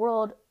real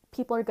world,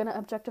 people are going to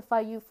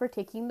objectify you for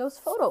taking those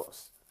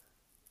photos.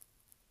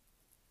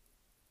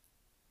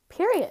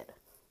 Period.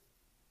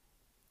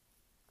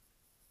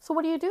 So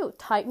what do?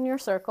 Tighten your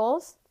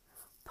circles,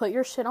 put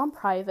your shit on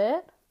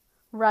private,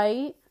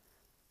 right?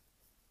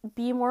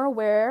 Be more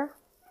aware.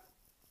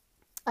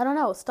 I don't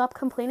know, stop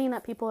complaining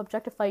that people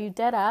objectify you.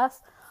 Dead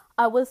ass.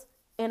 I was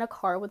in a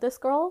car with this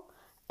girl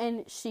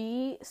and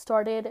she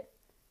started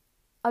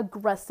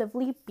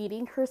aggressively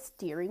beating her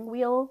steering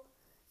wheel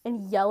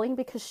and yelling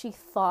because she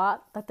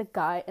thought that the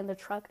guy in the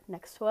truck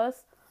next to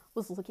us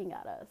was looking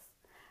at us.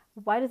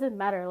 Why does it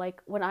matter?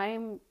 Like, when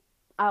I'm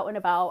out and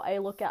about, I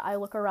look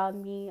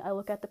around me, I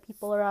look at the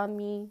people around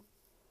me.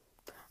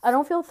 I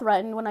don't feel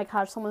threatened when I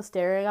catch someone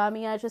staring at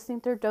me. I just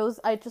think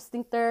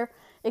they're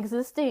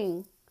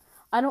existing.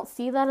 I don't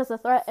see that as a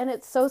threat, and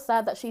it's so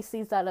sad that she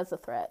sees that as a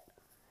threat.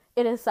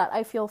 It is sad.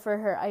 I feel for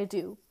her, I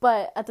do.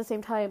 But at the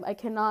same time, I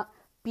cannot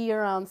be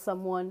around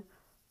someone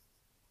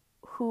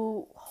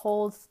who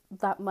holds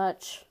that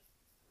much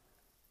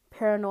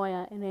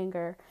paranoia and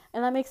anger.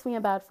 And that makes me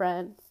a bad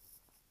friend.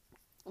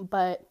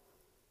 But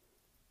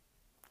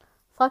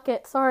fuck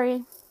it,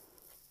 sorry.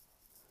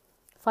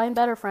 Find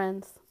better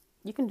friends.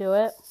 You can do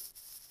it.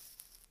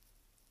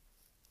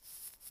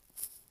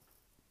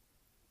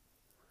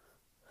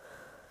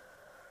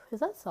 Is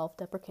that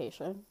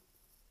self-deprecation?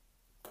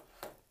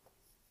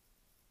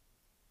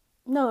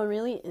 No,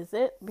 really, is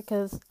it?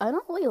 Because I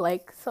don't really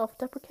like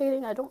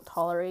self-deprecating. I don't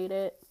tolerate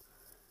it.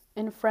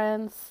 In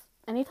friends,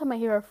 anytime I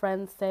hear a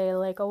friend say,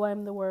 like, oh,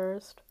 I'm the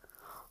worst.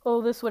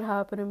 Oh, this would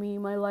happen to me.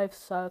 My life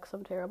sucks.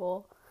 I'm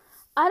terrible.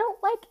 I don't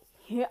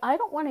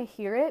want to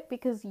hear it,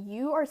 because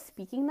you are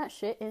speaking that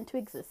shit into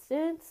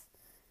existence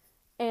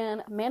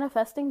and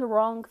manifesting the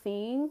wrong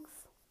things.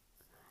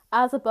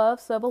 As above,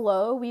 so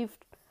below.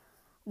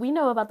 We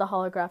know about the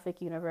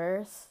holographic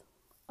universe.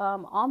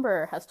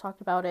 Amber has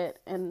talked about it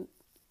in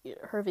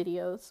her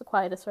videos, The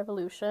Quietest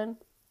Revolution.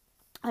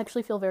 I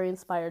actually feel very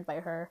inspired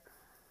by her.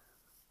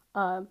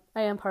 I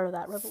am part of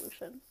that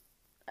revolution.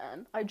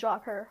 And I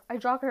jock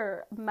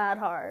her mad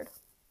hard.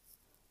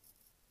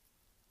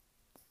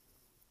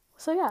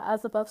 So yeah,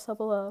 as above, so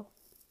below.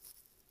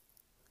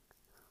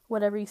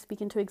 Whatever you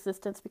speak into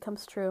existence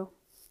becomes true.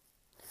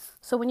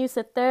 So when you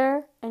sit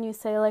there and you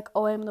say, like,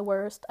 oh, I'm the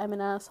worst, I'm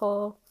an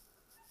asshole,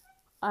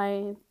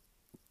 I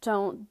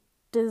don't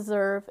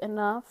deserve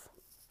enough,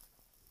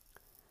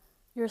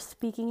 you're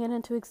speaking it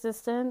into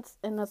existence,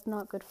 and that's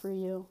not good for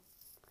you.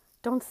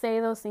 Don't say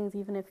those things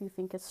even if you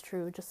think it's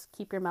true. Just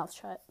keep your mouth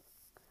shut.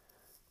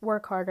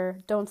 Work harder.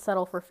 Don't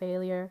settle for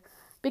failure.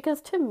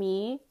 Because to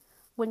me,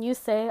 when you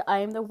say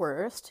I'm the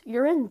worst,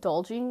 you're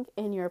indulging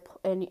in your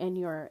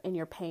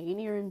pain.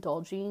 You're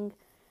indulging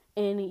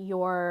in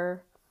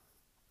your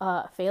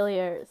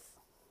failures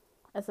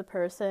as a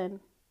person.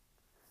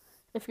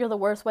 If you're the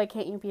worst, why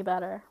can't you be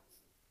better?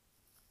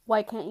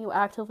 Why can't you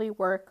actively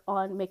work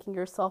on making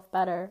yourself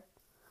better?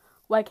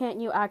 Why can't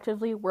you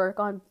actively work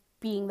on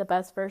being the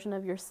best version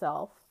of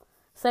yourself?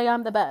 Say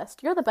I'm the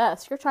best. You're the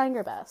best. You're trying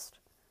your best.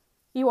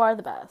 You are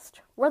the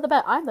best. We're the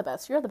best. I'm the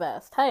best. You're the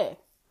best. Hey,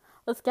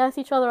 let's gas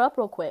each other up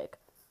real quick.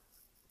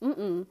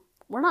 We're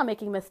not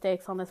making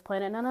mistakes on this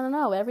planet.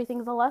 No.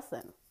 Everything's a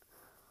lesson.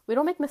 We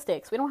don't make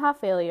mistakes. We don't have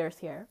failures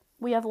here.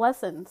 We have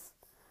lessons.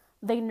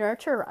 They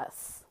nurture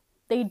us.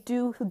 They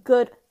do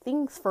good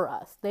things for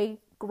us. They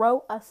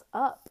grow us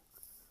up.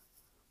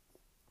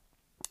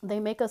 They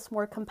make us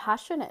more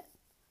compassionate.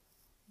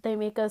 They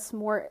make us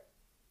more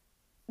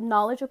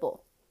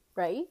knowledgeable,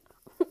 right?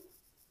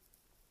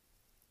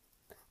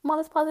 I'm on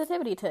this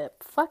positivity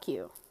tip. Fuck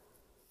you.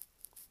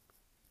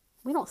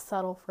 We don't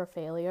settle for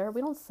failure.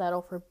 We don't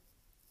settle for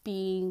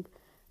being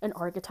an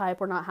archetype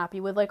we're not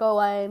happy with. Like, oh,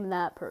 I'm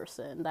that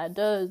person that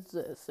does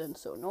this, and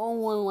so no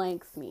one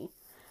likes me.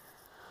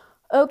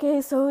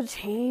 Okay, so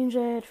change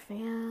it,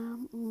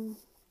 fam.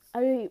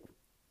 I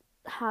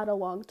had a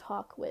long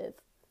talk with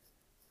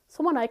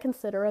someone I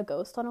consider a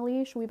ghost on a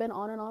leash. We've been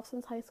on and off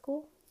since high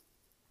school,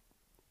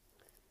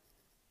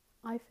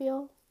 I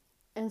feel.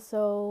 And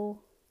so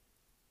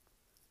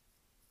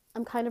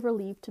I'm kind of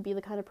relieved to be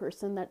the kind of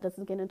person that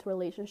doesn't get into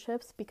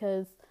relationships,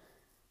 because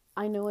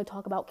I know I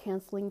talk about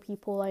canceling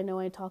people. I know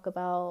I talk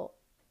about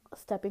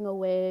stepping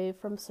away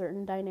from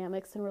certain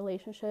dynamics in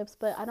relationships,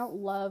 but I don't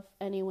love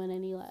anyone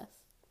any less.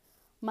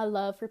 My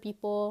love for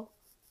people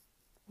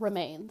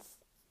remains.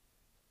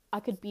 I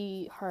could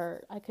be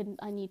hurt.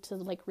 I need to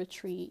like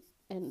retreat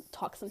and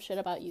talk some shit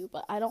about you,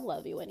 but I don't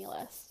love you any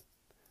less.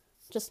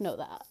 Just know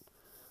that.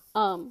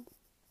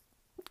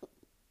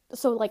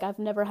 So like I've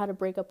never had a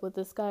breakup with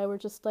this guy. We're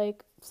just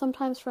like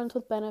sometimes friends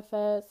with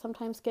benefits,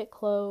 sometimes get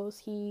close.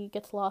 He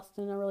gets lost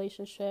in a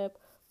relationship.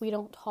 We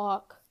don't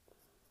talk.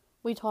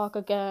 We talk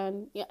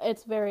again. Yeah,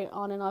 it's very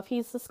on and off.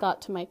 He's the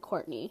Scott to my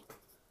Courtney.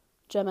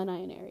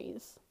 Gemini and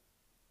Aries.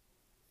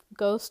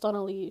 Ghost on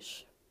a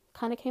leash.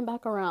 Kind of came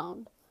back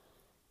around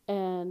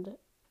and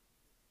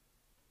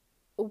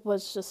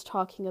was just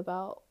talking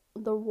about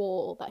the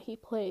role that he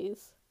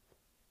plays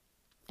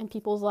in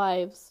people's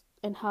lives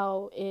and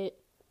how it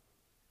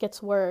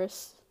gets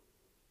worse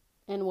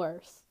and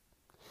worse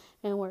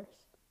and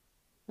worse.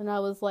 And I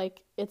was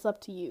like, it's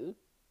up to you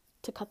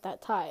to cut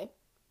that tie.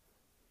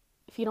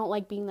 If you don't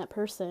like being that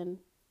person,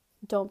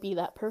 don't be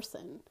that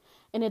person.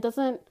 And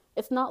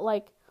it's not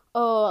like,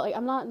 oh, like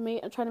I'm not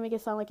trying to make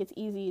it sound like it's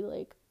easy.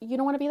 Like, you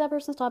don't want to be that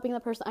person, stop being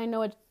that person. I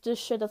know this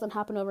shit doesn't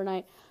happen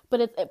overnight,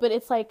 but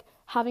it's like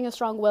having a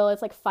strong will.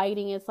 It's like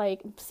fighting. It's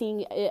like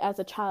seeing it as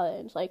a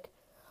challenge. Like,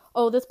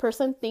 oh, this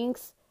person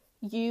thinks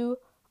you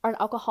are an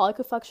alcoholic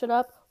who fucks shit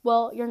up.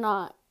 Well, you're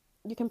not.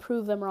 You can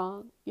prove them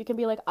wrong. You can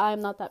be like,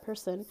 I'm not that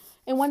person.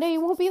 And one day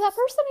you won't be that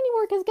person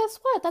anymore, because guess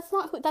what?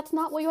 That's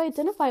not what you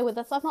identify with.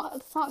 That's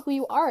not who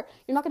you are.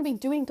 You're not going to be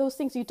doing those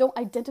things. You don't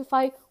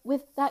identify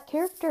with that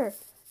character.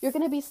 You're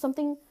going to be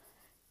something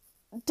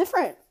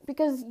different,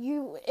 because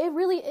it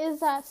really is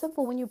that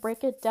simple when you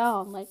break it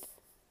down. Like,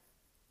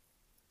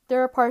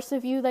 there are parts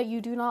of you that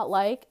you do not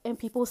like, and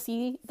people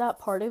see that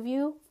part of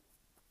you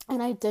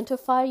and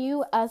identify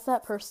you as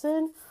that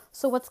person.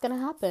 So what's going to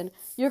happen?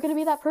 You're going to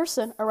be that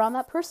person around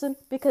that person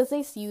because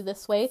they see you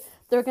this way.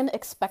 They're going to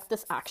expect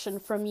this action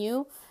from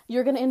you.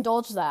 You're going to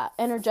indulge that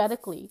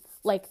energetically.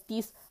 Like,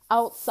 these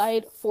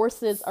outside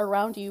forces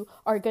around you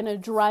are going to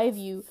drive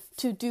you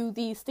to do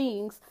these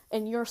things,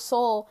 and your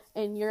soul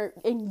and you're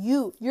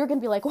going to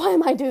be like, why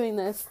am I doing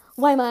this?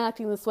 Why am I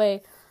acting this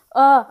way?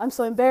 I'm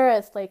so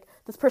embarrassed. Like,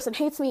 this person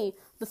hates me.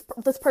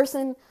 This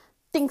person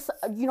thinks,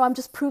 I'm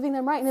just proving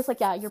them right. And it's like,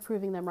 yeah, you're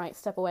proving them right.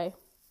 Step away.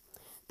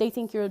 They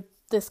think you're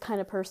this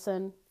kind of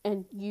person,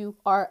 and you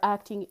are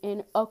acting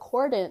in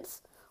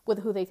accordance with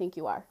who they think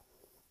you are.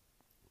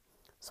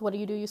 So what do?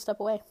 You step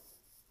away.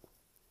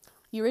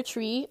 You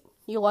retreat.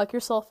 You lock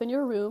yourself in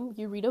your room.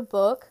 You read a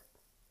book.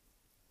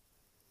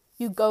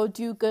 You go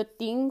do good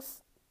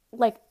things.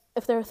 Like,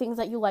 if there are things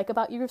that you like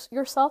about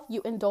yourself,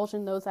 you indulge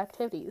in those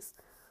activities.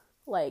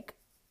 Like,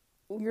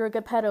 you're a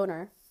good pet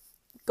owner.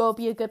 Go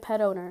be a good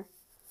pet owner.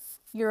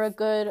 You're a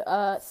good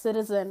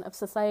citizen of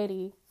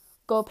society.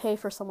 Go pay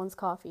for someone's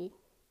coffee.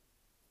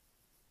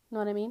 Know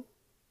what I mean?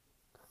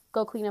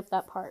 Go clean up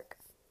that park.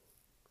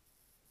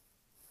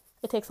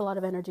 It takes a lot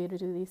of energy to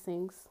do these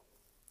things.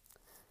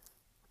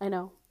 I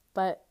know,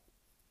 but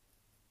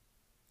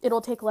it'll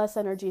take less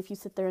energy if you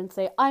sit there and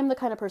say, I'm the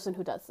kind of person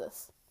who does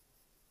this.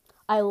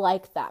 I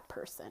like that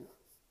person.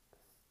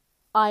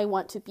 I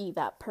want to be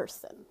that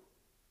person.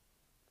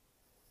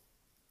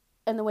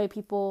 And the way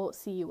people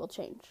see you will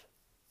change.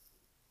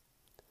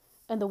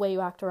 And the way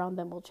you act around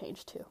them will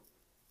change too.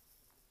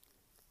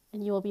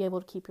 And you will be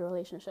able to keep your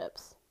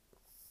relationships.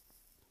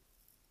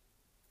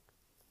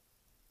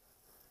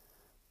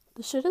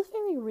 The shit is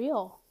very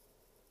real.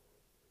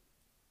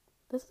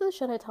 This is the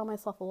shit I tell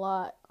myself a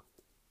lot.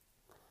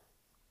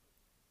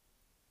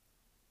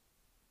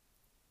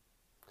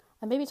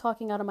 I may be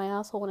talking out of my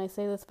asshole when I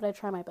say this, but I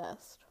try my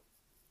best.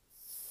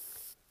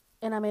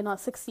 And I may not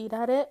succeed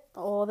at it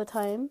all the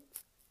time.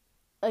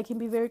 I can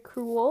be very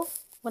cruel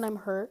when I'm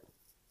hurt.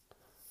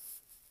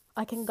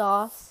 I can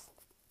goss.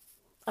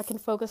 I can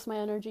focus my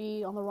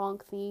energy on the wrong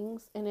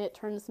things, and it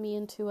turns me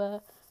into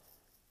a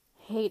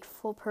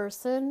hateful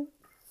person.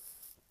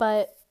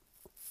 But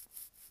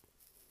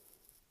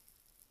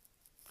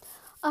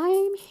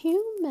I'm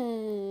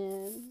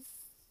human.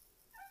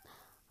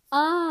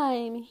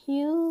 I'm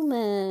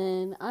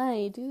human.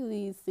 I do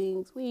these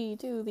things. We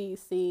do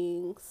these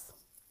things.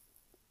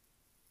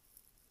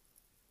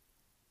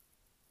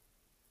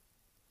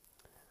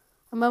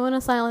 A moment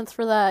of silence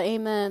for that.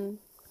 Amen.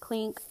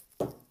 Clink.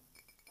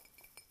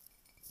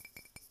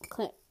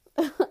 Clink.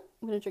 I'm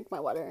going to drink my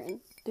water and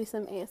do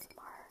some ASMR.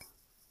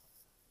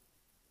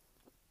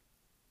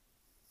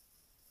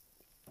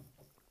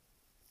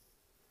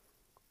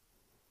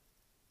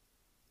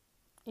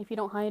 If you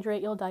don't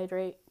hydrate, you'll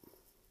dehydrate.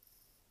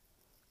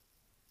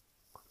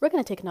 We're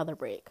going to take another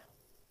break.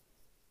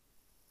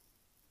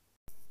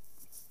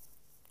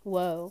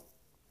 Whoa.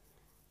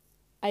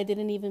 I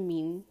didn't even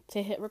mean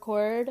to hit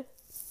record,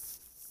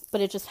 but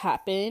it just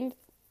happened.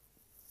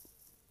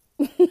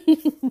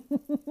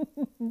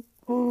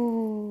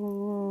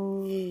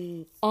 Oh,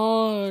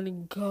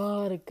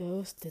 God, a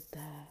ghost did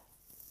that.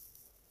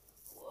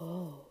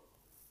 Whoa.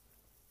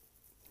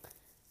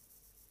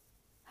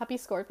 Happy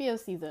Scorpio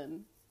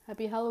season.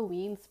 Happy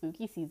Halloween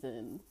spooky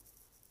season.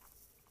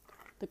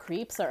 The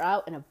creeps are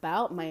out and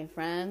about, my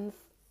friends.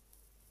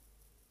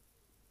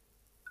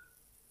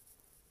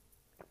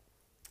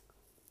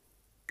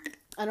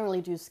 I don't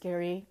really do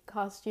scary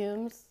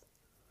costumes.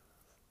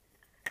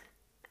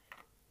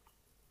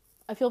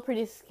 I feel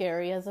pretty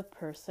scary as a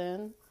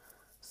person.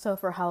 So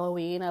for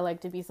Halloween, I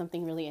like to be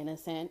something really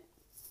innocent.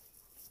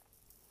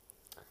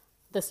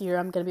 This year,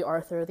 I'm going to be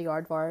Arthur the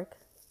Aardvark.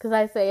 Because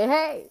I say,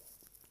 hey,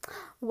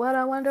 what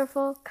a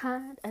wonderful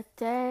kind of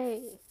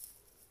day.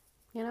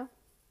 You know?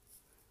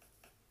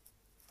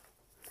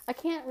 I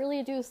can't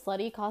really do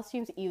slutty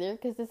costumes either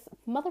because it's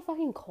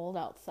motherfucking cold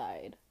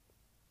outside.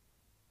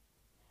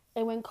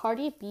 And when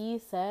Cardi B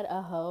said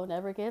a hoe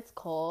never gets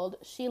cold,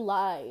 she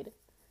lied.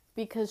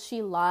 Because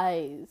she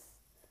lies.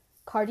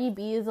 Cardi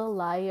B is a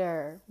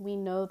liar. We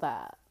know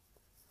that.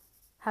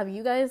 Have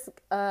you guys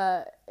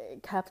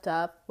kept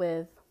up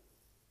with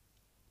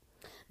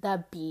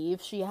that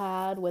beef she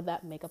had with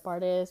that makeup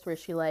artist where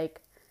she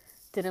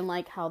didn't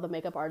like how the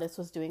makeup artist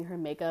was doing her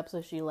makeup,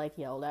 so she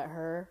yelled at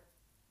her?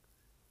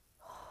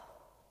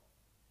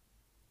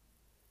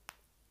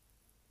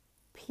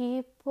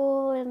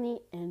 People in the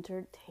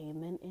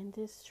entertainment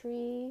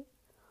industry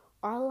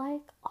are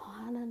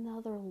on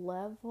another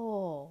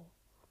level.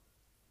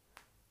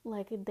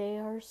 They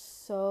are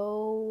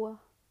so...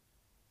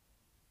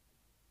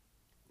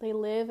 They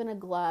live in a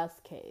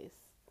glass case.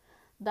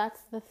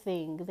 That's the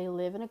thing. They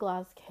live in a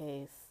glass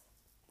case.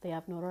 They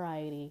have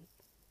notoriety.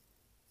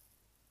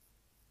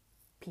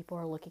 People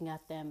are looking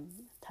at them,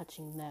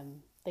 touching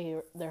them.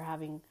 They're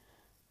having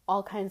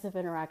all kinds of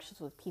interactions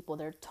with people.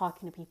 They're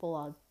talking to people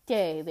all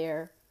day.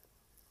 They're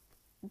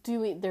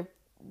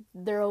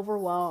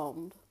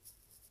overwhelmed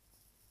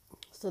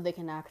so they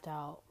can act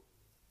out.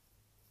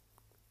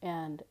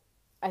 And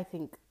I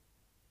think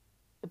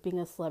being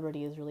a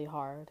celebrity is really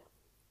hard.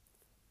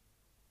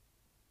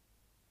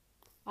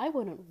 I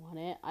wouldn't want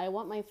it. I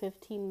want my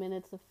 15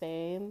 minutes of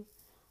fame.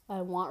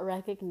 I want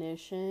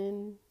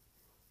recognition,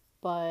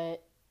 but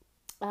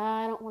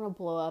I don't want to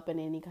blow up in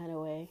any kind of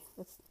way.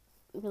 That's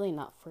really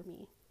not for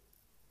me.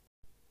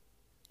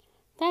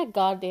 That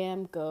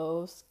goddamn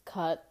ghost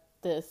cut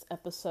this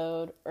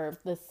episode or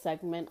this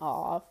segment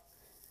off.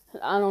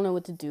 I don't know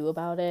what to do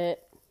about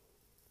it.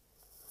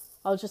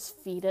 I'll just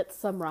feed it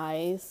some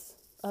rice,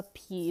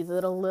 appease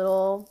it a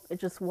little.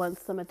 It just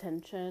wants some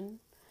attention.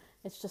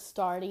 It's just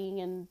starting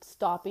and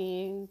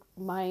stopping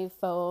my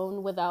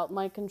phone without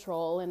my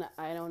control, and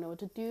I don't know what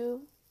to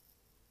do.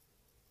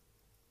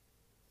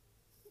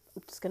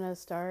 I'm just gonna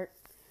start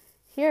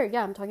here.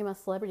 Yeah, I'm talking about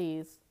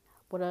celebrities.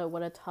 What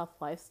a tough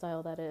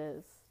lifestyle that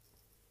is.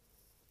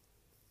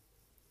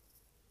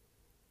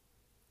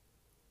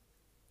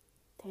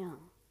 Damn.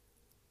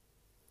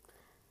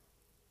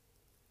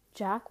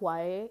 Jack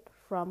White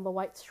from the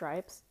White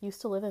Stripes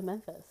used to live in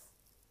Memphis.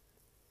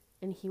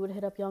 And he would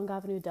hit up Young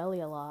Avenue Deli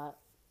a lot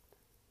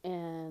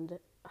and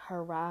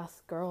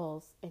harass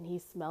girls, and he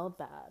smelled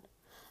bad.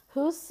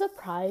 Who's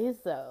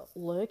surprised though?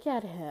 Look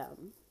at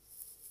him.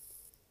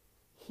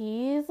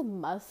 He's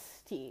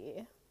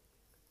musty.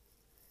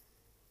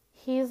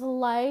 He's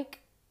like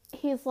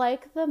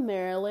the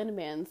Marilyn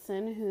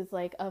Manson who's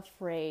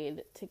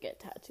afraid to get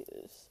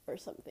tattoos or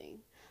something.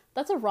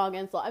 That's a wrong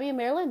insult. I mean,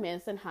 Marilyn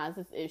Manson has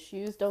his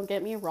issues. Don't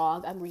get me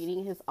wrong. I'm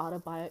reading his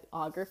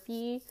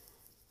autobiography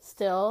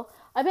still.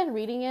 I've been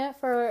reading it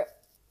for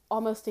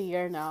almost a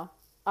year now.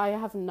 I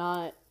have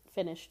not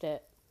finished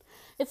it.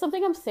 It's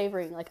something I'm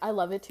savoring. I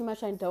love it too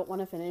much. I don't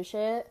want to finish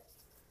it.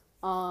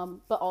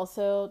 But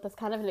also, that's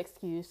kind of an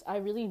excuse. I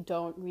really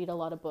don't read a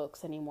lot of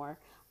books anymore.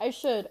 I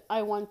should.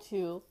 I want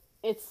to.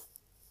 It's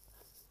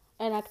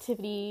an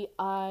activity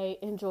I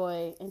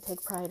enjoy and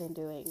take pride in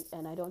doing.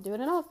 And I don't do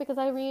it enough because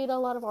I read a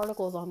lot of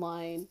articles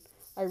online.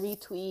 I read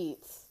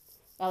tweets.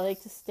 I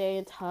like to stay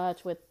in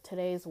touch with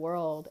today's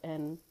world.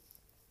 And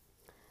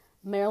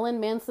Marilyn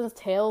Manson's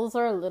tales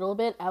are a little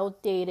bit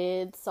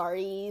outdated.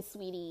 Sorry,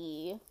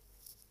 sweetie.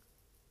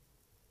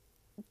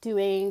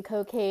 Doing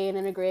cocaine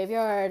in a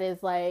graveyard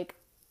is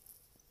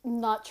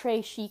not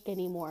très chic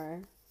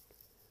anymore.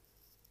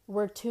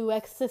 We're too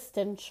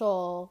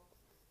existential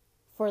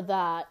for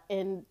that.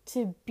 And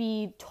to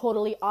be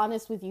totally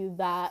honest with you,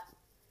 that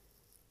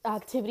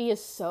activity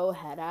is so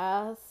head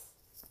ass.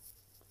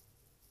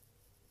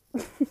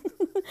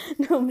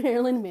 No,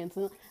 Marilyn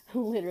Manson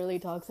literally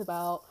talks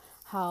about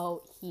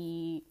how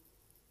he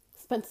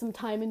spent some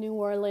time in New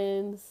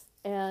Orleans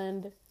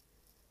and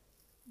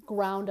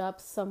ground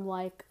up some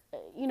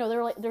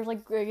there's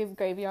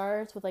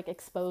graveyards with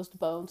exposed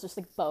bones,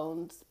 just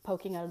bones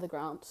poking out of the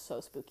ground. So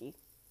spooky.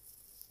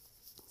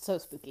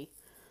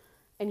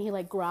 And he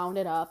ground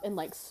it up and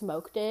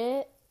smoked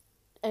it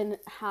and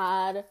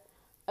had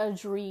a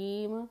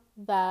dream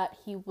that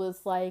he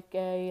was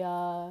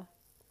a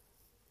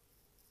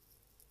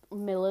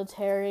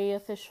military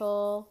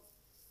official,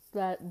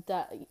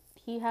 that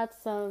he had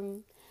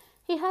some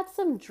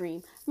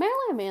dream.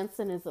 Marilyn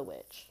Manson is a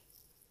witch.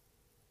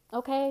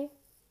 Okay?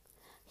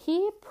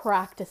 He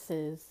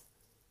practices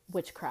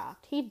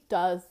witchcraft. He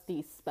does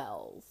these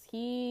spells.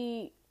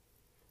 He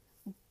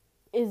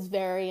is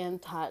very in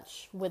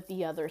touch with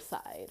the other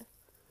side,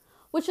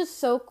 which is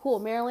so cool.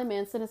 Marilyn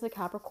Manson is a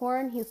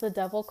Capricorn. He's the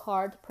devil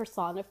card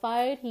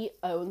personified. He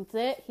owns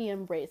it. He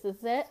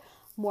embraces it.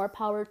 More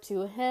power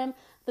to him.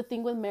 The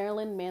thing with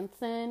Marilyn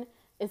Manson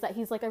is that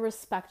he's like a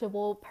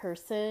respectable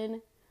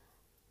person,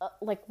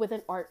 like with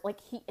an art. Like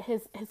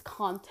his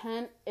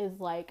content is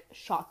like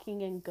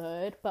shocking and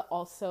good, but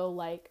also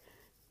like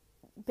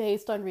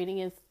based on reading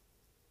his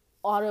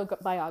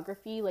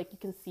autobiography, like you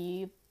can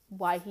see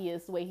why he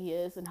is the way he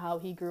is and how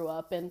he grew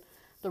up and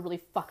the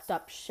really fucked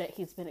up shit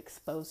he's been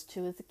exposed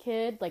to as a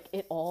kid. Like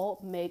it all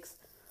makes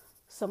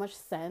so much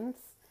sense,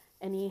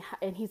 and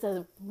he's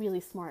a really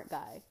smart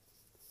guy.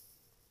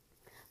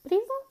 But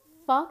he's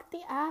gonna fuck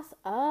the ass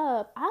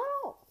up. I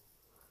don't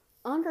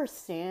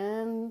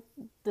understand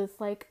this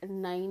like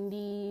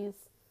 90s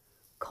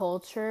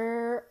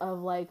culture of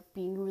like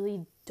being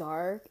really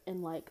dark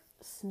and like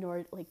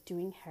like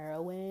doing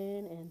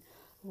heroin and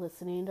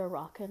listening to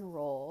rock and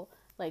roll.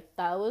 Like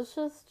that was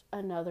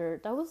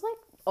like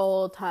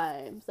old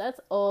times. That's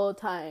old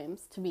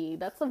times to me.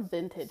 That's some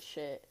vintage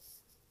shit.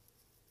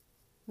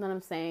 You know what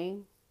I'm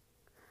saying?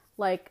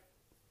 Like,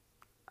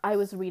 I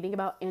was reading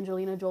about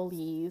Angelina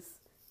Jolie's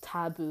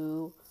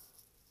taboo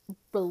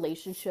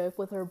relationship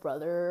with her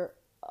brother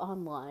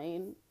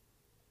online.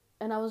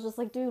 And I was just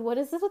like, dude, what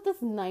is this with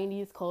this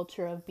 90s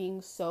culture of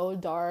being so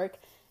dark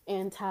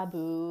and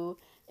taboo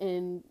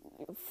and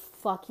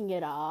fucking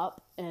it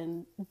up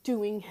and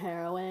doing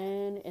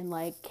heroin and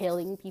like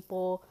killing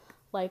people?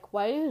 Like,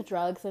 why do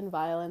drugs and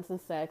violence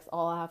and sex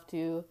all have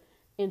to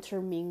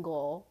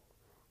intermingle?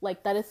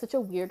 Like, that is such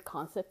a weird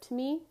concept to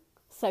me.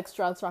 Sex,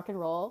 drugs, rock and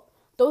roll.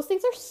 Those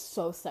things are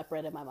so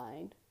separate in my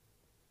mind.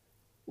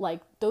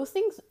 Like, those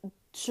things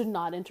should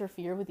not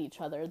interfere with each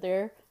other.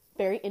 They're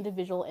very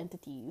individual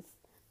entities.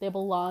 They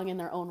belong in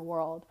their own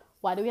world.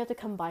 Why do we have to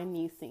combine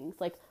these things?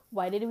 Like,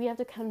 why did we have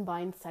to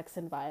combine sex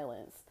and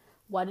violence?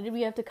 Why did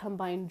we have to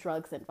combine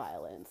drugs and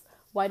violence?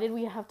 Why did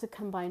we have to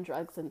combine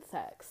drugs and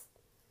sex?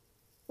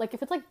 Like,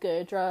 if it's, like,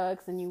 good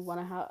drugs and you want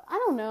to have... I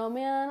don't know,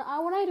 man.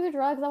 When I do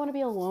drugs, I want to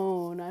be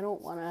alone. I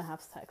don't want to have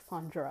sex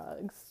on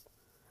drugs.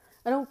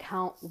 I don't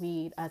count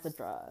weed as a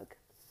drug.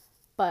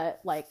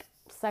 But, like,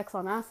 sex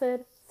on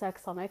acid,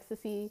 sex on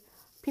ecstasy,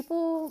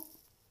 people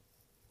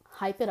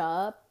hype it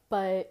up.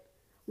 But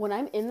when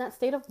I'm in that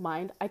state of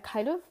mind,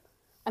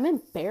 I'm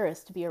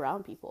embarrassed to be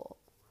around people.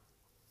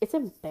 It's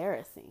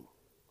embarrassing.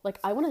 Like,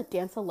 I want to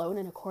dance alone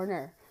in a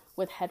corner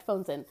with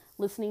headphones in,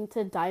 listening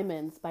to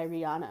Diamonds by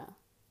Rihanna.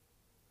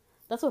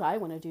 That's what I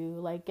want to do.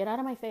 Like, get out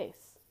of my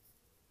face.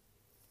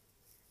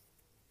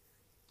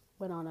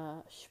 Went on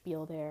a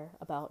spiel there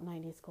about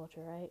 90s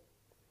culture, right?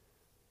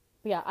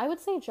 But yeah, I would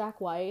say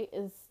Jack White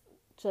is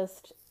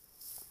just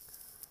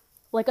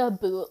like a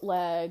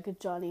bootleg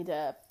Johnny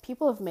Depp.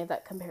 People have made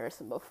that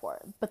comparison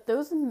before. But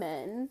those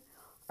men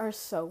are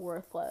so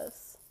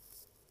worthless.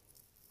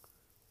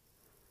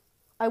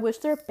 I wish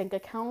their bank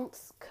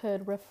accounts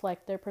could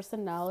reflect their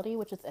personality,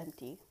 which is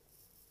empty.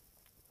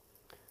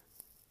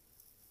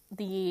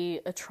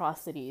 The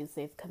atrocities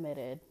they've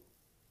committed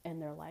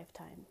in their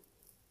lifetime.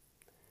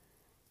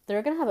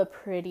 They're going to have a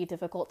pretty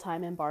difficult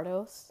time in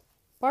Bardos.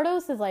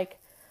 Bardos is like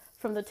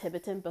from the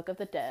Tibetan Book of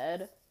the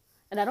Dead.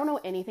 And I don't know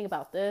anything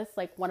about this.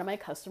 Like, one of my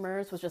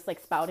customers was just like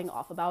spouting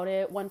off about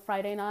it one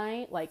Friday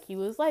night. Like, he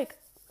was like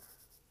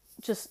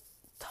just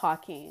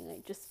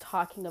talking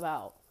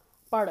about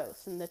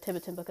Bardos and the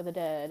Tibetan Book of the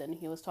Dead. And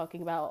he was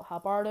talking about how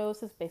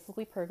Bardos is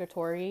basically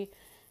purgatory.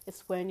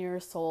 It's when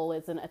your soul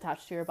isn't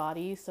attached to your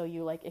body, so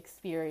you like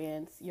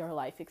experience your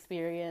life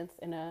experience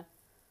in a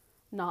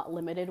not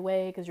limited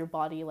way because your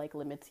body like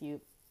limits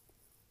you.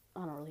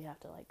 I don't really have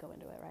to like go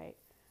into it, right?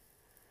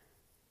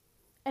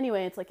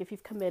 Anyway, it's like if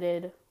you've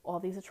committed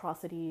all these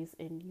atrocities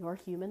in your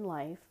human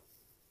life,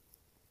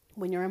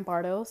 when you're in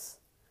Bardos,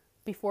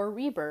 before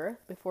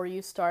rebirth, before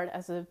you start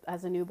as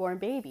a newborn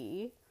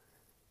baby,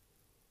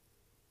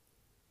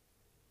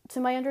 to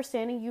my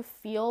understanding, you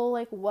feel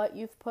like what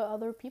you've put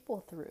other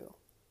people through.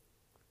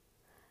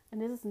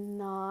 And this is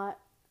not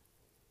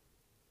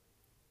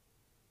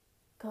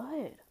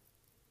good.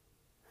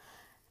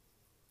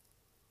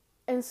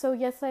 And so,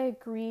 yes, I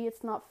agree,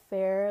 it's not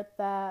fair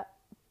that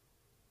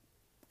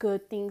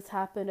good things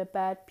happen to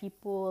bad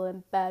people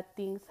and bad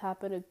things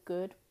happen to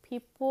good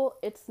people.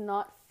 It's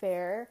not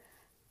fair.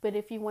 But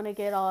if you want to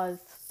get all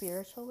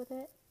spiritual with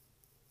it,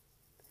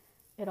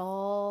 it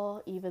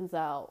all evens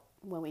out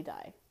when we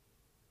die.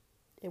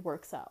 It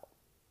works out.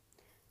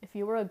 If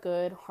you were a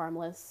good,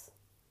 harmless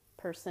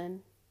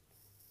person,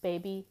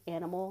 baby,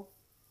 animal,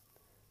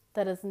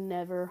 that has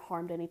never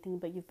harmed anything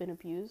but you've been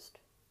abused,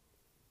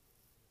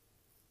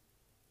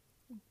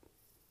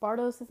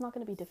 Bardos is not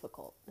going to be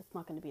difficult. It's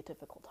not going to be a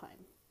difficult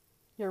time.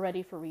 You're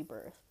ready for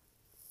rebirth.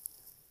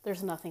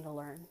 There's nothing to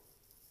learn.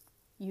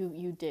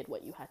 You did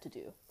what you had to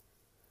do.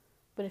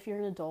 But if you're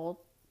an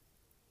adult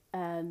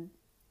and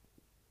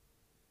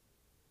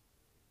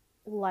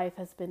life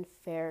has been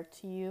fair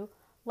to you,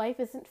 life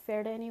isn't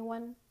fair to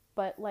anyone.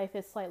 but life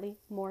is slightly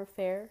more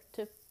fair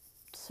to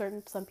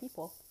some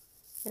people.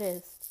 It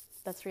is.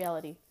 That's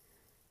reality.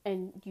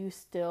 And you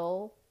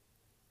still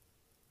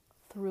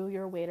threw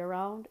your weight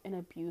around and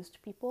abused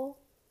people.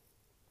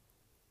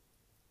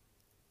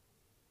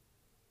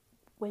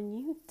 When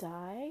you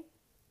die,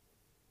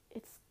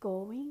 it's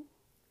going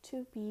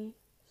to be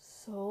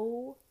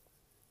so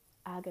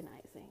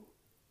agonizing.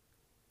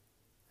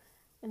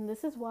 And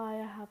this is why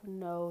I have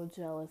no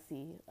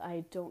jealousy.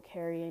 I don't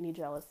carry any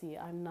jealousy.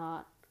 I'm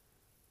not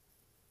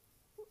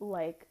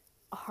like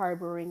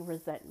harboring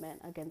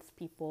resentment against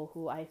people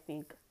who I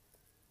think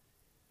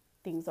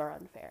things are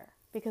unfair,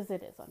 because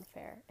it is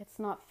unfair. It's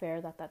not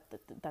fair that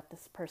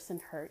this person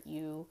hurt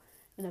you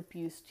and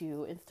abused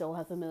you and still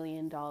has $1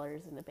 million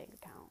in the bank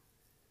account.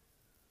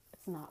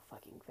 It's not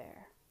fucking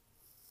fair.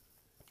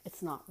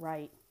 It's not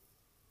right.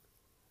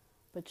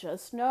 But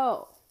just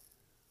know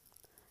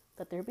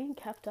that they're being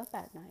kept up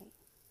at night.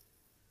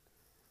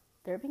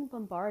 They're being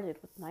bombarded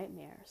with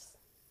nightmares.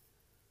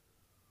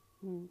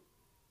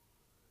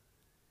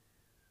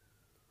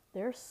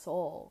 Their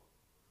soul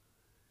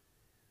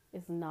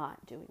is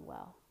not doing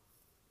well.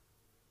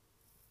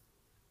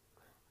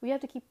 We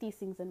have to keep these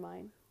things in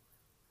mind.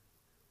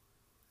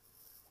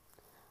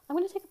 I'm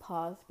going to take a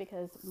pause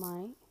because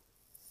my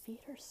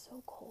feet are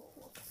so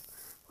cold.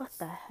 What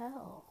the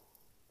hell?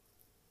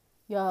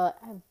 Yeah,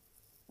 I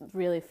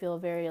really feel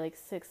very like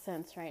Sixth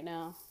Sense right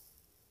now.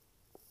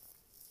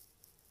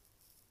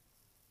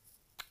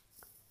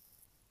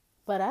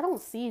 But I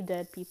don't see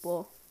dead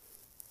people.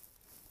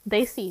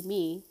 They see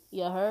me.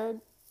 You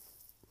heard?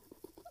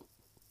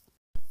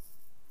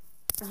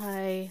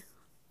 Hi,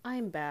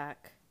 I'm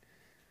back.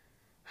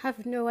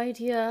 Have no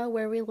idea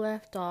where we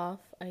left off.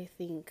 I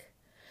think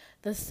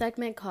the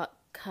segment got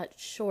cut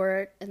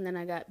short and then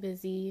I got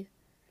busy.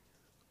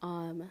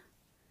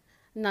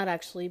 Not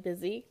actually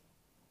busy.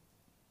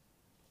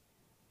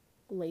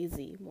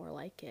 Lazy, more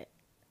like it.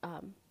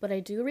 But I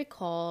do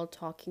recall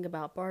talking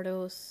about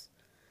Bardos,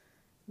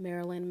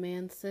 Marilyn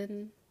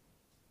Manson.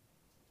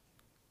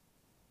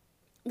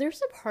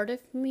 There's a part of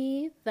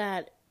me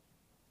that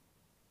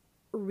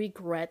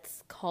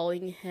regrets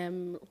calling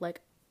him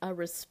like a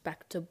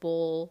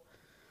respectable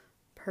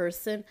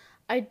person.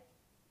 I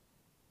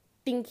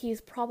think he's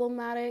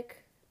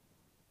problematic.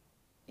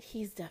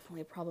 He's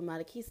definitely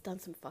problematic. He's done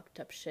some fucked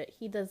up shit.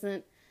 He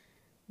doesn't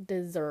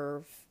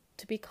deserve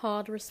to be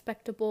called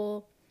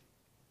respectable,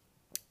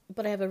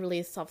 but I have a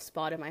really soft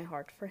spot in my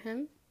heart for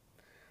him.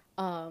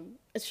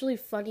 It's really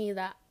funny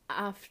that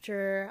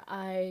after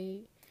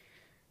I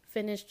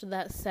finished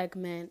that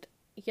segment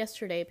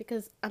yesterday,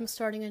 because I'm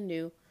starting a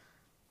new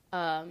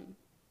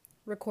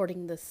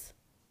recording this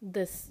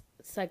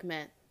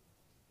segment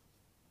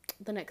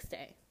the next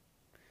day.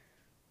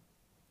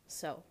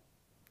 So,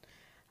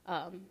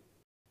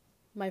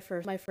 my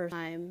first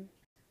time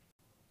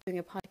doing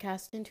a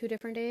podcast in 2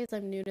 different days.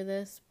 I'm new to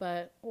this,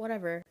 but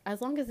whatever.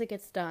 As long as it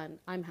gets done,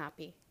 I'm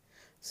happy.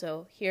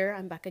 So here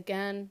I'm back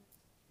again,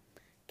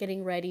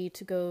 getting ready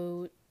to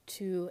go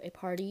to a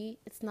party.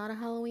 It's not a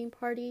Halloween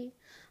party.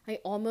 I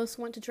almost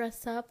want to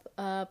dress up,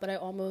 but I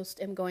almost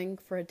am going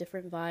for a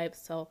different vibe,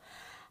 so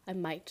I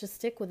might just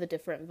stick with a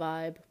different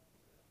vibe.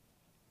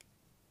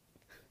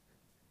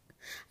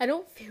 I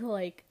don't feel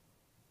like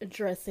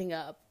dressing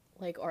up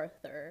like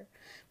Arthur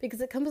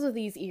because it comes with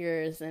these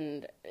ears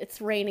and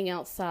it's raining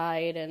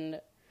outside and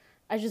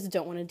I just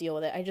don't want to deal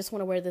with it. I just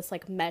want to wear this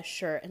like mesh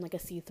shirt and like a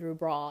see-through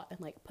bra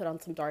and like put on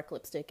some dark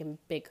lipstick and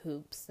big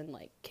hoops and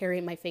like carry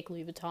my fake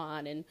Louis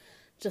Vuitton and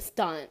just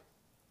stunt.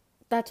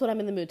 That's what I'm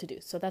in the mood to do.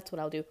 So that's what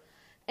I'll do.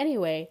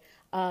 Anyway,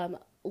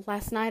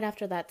 last night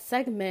after that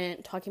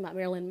segment talking about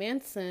Marilyn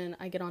Manson,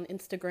 I get on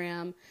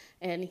Instagram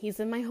and he's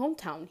in my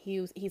hometown.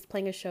 He's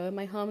playing a show in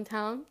my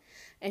hometown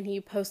and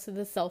he posted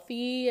the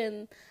selfie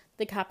and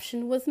the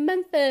caption was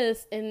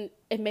Memphis and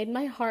it made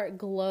my heart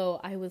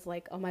glow. I was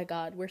like, oh my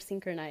God, we're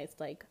synchronized.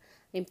 Like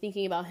I'm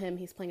thinking about him.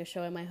 He's playing a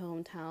show in my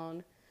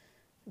hometown.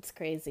 It's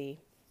crazy.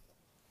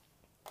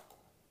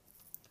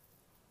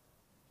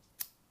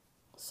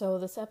 So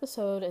this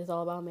episode is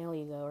all about male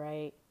ego,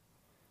 right?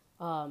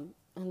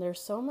 And there's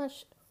so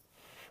much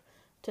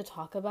to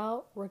talk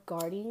about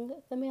regarding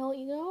the male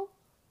ego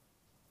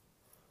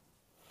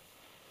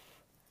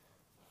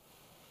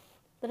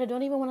that I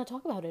don't even want to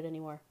talk about it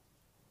anymore.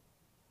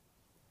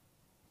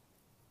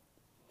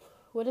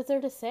 What is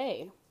there to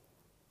say?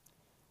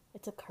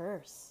 It's a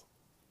curse.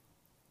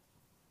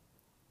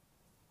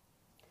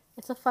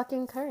 It's a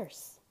fucking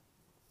curse.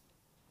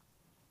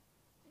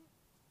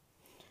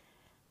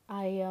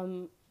 I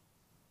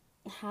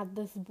had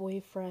this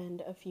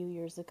boyfriend a few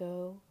years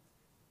ago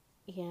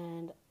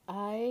and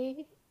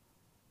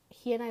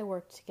he and I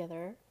worked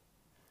together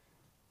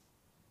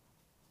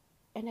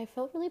and I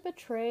felt really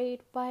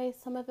betrayed by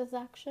some of his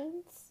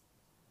actions.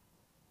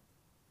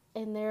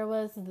 And there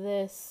was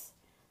this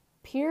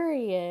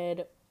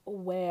period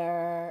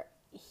where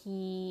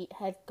he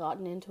had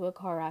gotten into a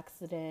car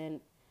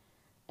accident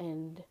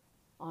and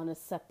on a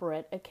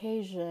separate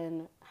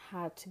occasion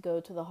had to go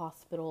to the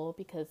hospital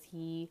because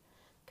he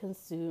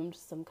consumed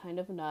some kind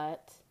of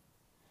nut.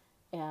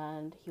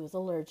 and he was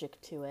allergic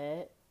to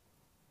it.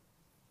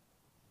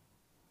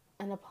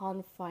 And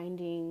upon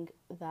finding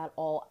that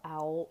all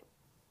out,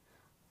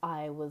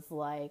 I was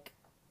like,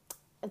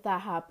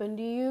 that happened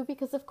to you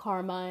because of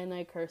karma and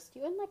I cursed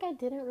you. And like, I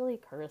didn't really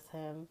curse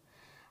him.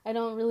 I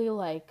don't really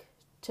like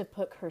to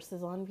put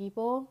curses on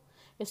people.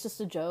 It's just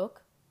a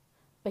joke.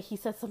 But he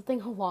said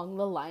something along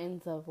the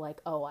lines of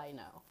like, oh, I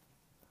know.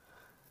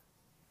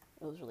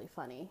 It was really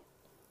funny.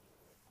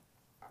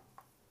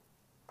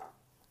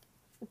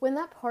 When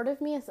that part of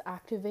me is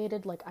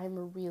activated, like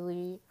I'm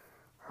really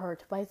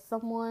hurt by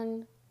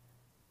someone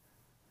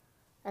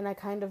and I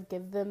kind of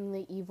give them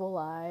the evil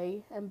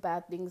eye and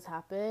bad things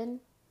happen,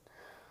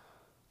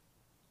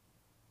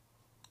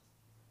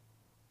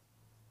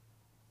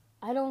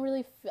 I don't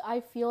really, I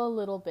feel a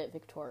little bit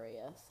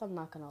victorious. I'm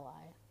not gonna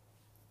lie.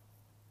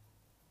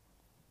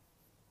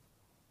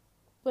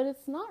 But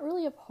it's not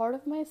really a part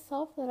of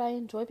myself that I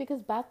enjoy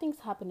because bad things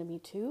happen to me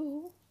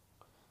too.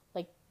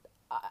 Like,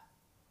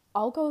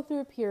 I'll go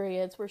through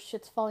periods where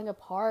shit's falling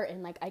apart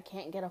and like I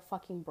can't get a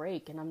fucking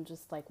break and I'm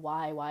just like,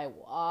 why?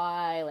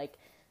 Like,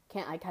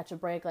 can't I catch a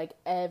break? Like,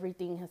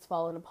 everything has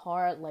fallen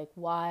apart. Like,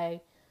 why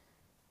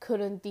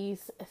couldn't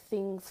these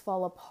things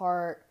fall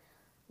apart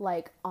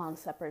like on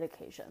separate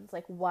occasions?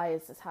 Like, why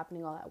is this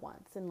happening all at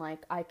once? And like,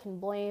 I can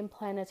blame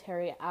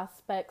planetary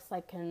aspects. I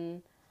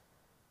can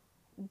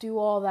do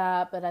all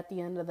that, but at the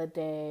end of the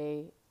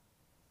day,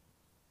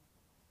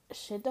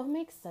 shit don't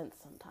make sense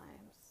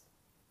sometimes.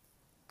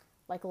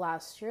 Like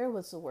last year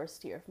was the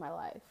worst year of my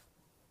life.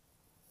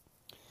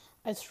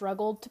 I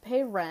struggled to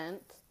pay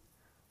rent.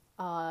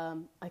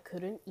 I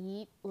couldn't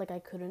eat, like I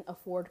couldn't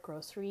afford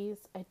groceries.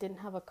 I didn't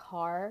have a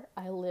car.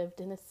 I lived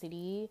in a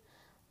city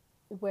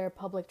where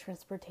public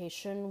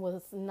transportation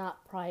was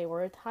not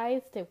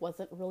prioritized. It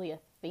wasn't really a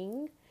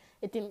thing.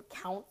 It didn't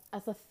count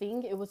as a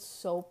thing. It was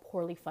so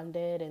poorly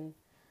funded and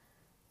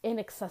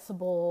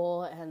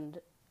inaccessible, and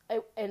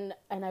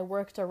I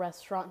worked a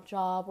restaurant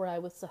job where I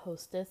was the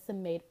hostess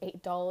and made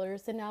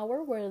 $8 an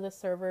hour, where the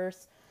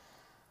servers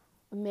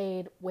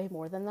made way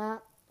more than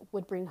that,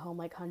 would bring home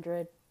like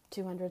 100,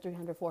 200,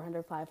 300,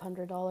 400,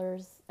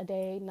 $500 a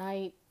day,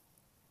 night.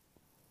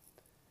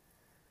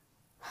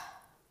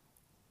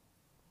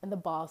 And the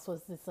boss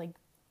was this like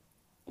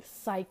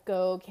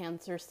psycho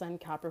Cancer Sun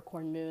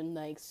Capricorn Moon,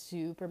 like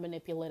super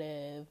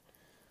manipulative,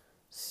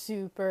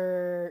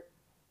 super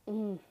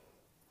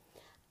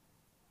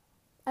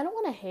I don't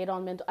want to hate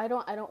on mental, I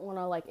don't want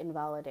to like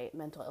invalidate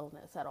mental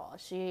illness at all.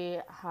 She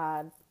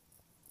had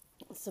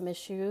some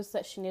issues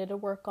that she needed to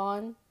work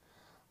on,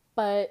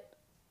 but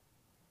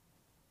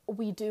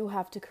we do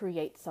have to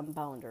create some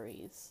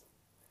boundaries.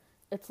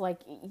 It's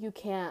like you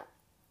can't,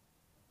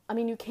 I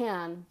mean you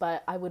can,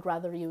 but I would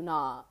rather you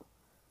not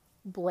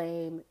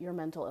blame your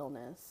mental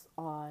illness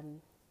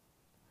on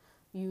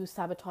you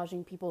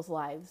sabotaging people's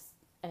lives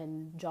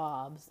and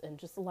jobs and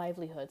just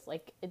livelihoods.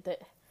 Like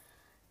that,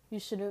 you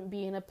shouldn't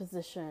be in a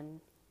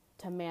position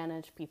to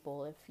manage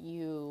people if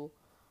you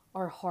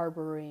are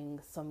harboring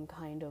some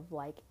kind of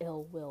like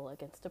ill will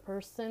against a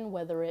person,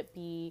 whether it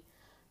be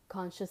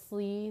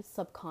consciously,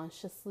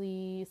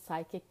 subconsciously,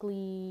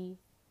 psychically,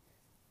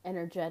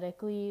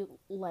 energetically.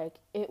 Like,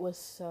 it was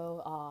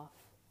so off.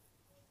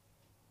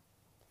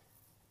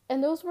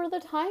 And those were the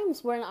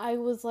times when I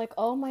was like,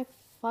 oh my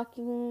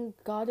fucking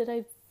God, did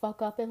I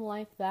fuck up in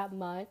life that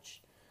much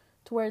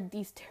to where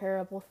these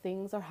terrible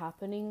things are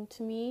happening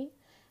to me?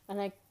 And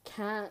I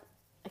can't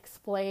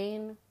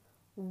explain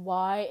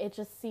why. It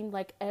just seemed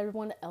like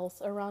everyone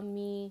else around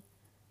me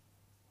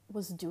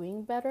was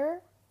doing better.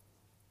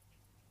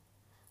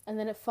 And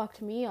then it fucked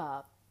me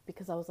up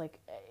because I was like,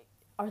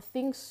 are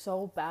things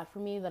so bad for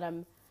me that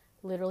I'm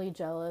literally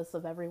jealous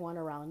of everyone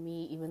around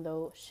me, even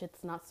though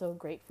shit's not so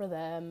great for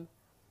them?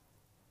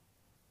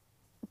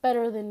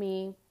 Better than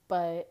me,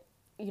 but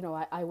you know,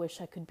 I wish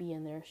I could be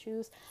in their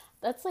shoes.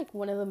 That's like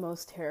one of the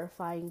most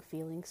terrifying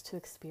feelings to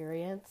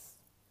experience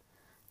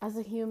as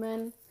a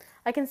human.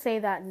 I can say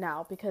that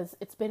now because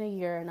it's been a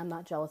year and I'm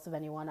not jealous of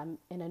anyone. I'm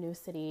in a new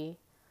city,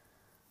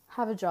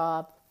 have a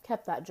job,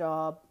 kept that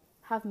job,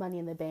 have money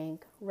in the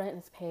bank, rent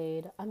is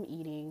paid, I'm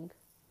eating,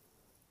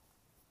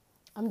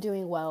 I'm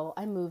doing well,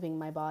 I'm moving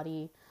my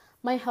body.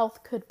 My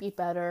health could be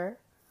better,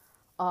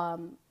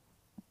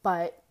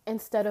 but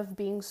instead of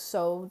being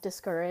so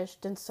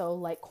discouraged and so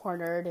like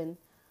cornered and,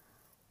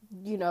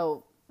 you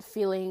know,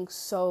 feeling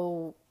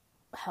so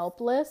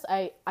helpless,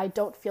 I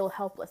don't feel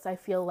helpless. I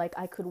feel like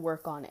I could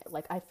work on it.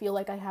 Like, I feel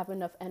like I have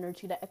enough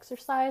energy to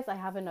exercise. I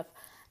have enough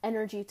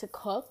energy to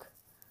cook.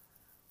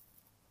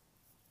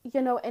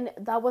 You know, and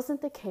that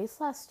wasn't the case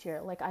last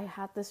year. Like, I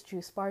had this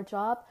juice bar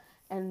job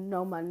and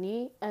no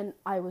money, and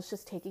I was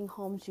just taking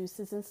home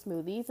juices and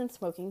smoothies and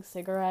smoking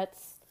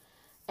cigarettes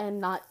and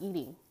not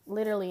eating.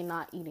 Literally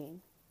not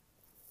eating.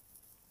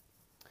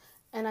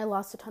 And I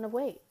lost a ton of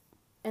weight.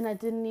 And I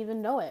didn't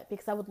even know it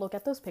because I would look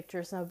at those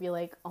pictures and I would be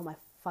like, oh my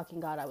fucking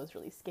God, I was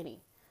really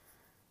skinny.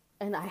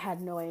 And I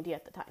had no idea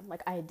at the time.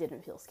 Like, I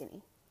didn't feel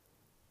skinny.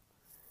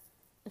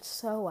 It's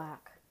so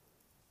whack.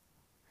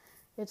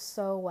 It's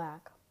so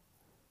whack.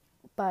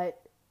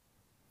 But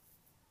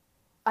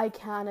I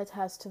can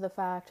attest to the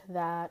fact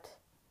that,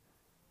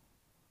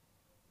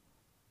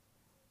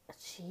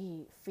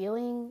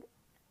 feeling,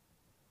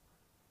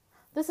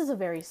 this is a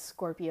very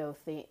Scorpio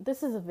thing.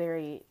 This is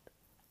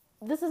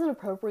an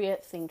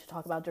appropriate thing to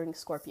talk about during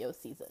Scorpio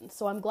season.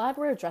 So I'm glad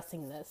we're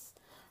addressing this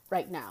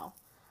right now.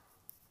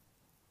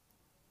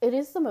 It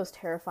is the most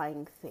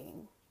terrifying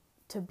thing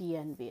to be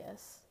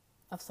envious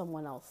of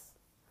someone else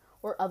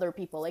or other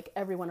people, like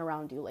everyone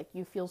around you. Like,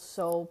 you feel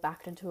so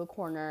backed into a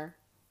corner.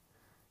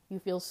 You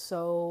feel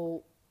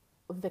so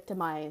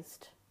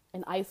victimized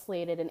and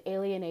isolated and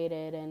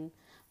alienated and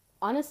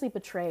honestly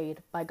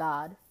betrayed by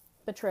God,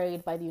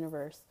 betrayed by the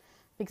universe.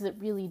 Because it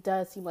really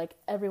does seem like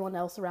everyone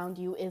else around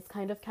you is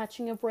kind of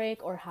catching a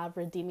break or have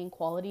redeeming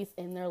qualities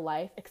in their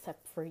life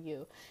except for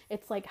you.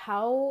 It's like,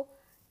 how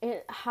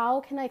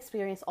can I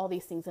experience all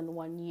these things in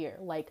 1 year?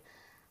 Like,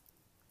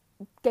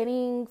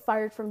 getting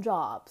fired from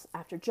jobs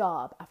after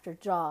job after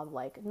job,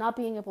 like not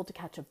being able to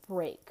catch a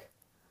break,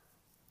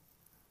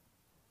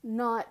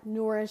 not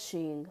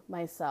nourishing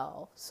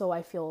myself, so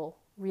I feel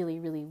really,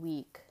 really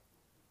weak.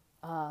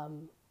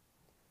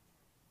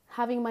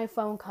 Having my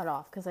phone cut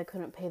off because I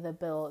couldn't pay the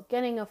bill,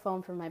 getting a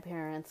phone from my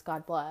parents,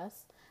 God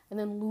bless, and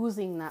then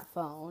losing that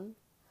phone.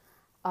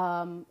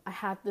 I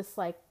had this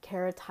like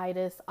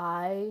keratitis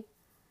eye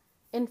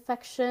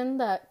infection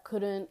that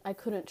I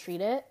couldn't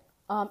treat it.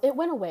 It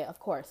went away, of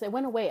course. It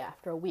went away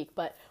after a week,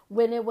 but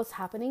when it was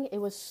happening, it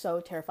was so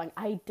terrifying.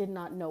 I did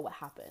not know what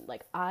happened.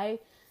 Like, I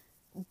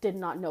did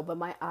not know, but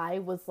my eye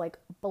was like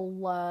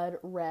blood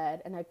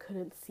red and I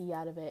couldn't see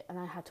out of it, and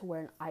I had to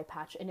wear an eye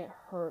patch, and it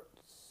hurt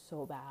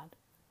so bad.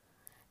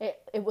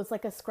 It was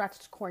like a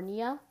scratched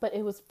cornea, but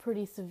it was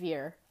pretty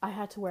severe. I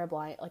had to wear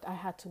I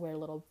had to wear a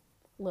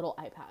little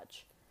eye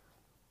patch.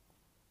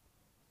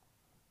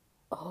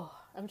 Oh,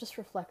 I'm just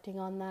reflecting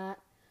on that.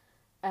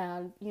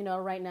 And,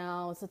 right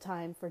now is the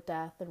time for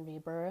death and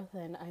rebirth,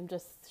 and I'm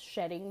just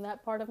shedding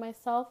that part of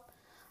myself.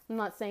 I'm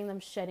not saying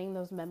I'm shedding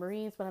those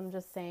memories, but I'm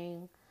just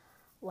saying,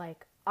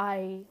 like,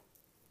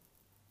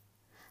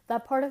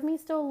 that part of me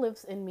still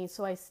lives in me,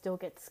 so I still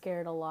get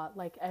scared a lot.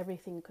 Like,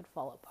 everything could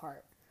fall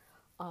apart.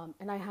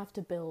 And I have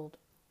to build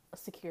a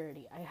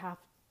security. I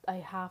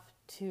have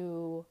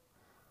to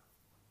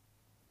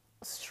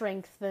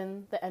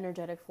strengthen the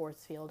energetic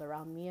force field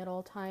around me at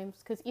all times.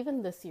 Because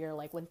even this year,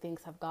 like, when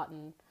things have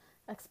gotten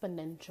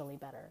exponentially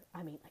better,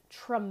 I mean, like,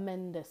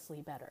 tremendously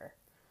better,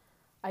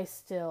 I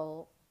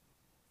still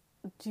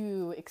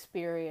do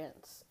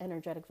experience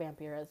energetic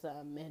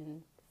vampirism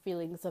and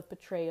feelings of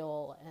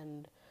betrayal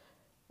and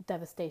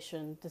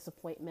devastation,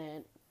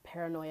 disappointment,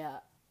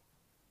 paranoia,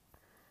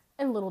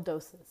 in little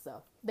doses.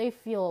 So they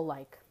feels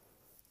like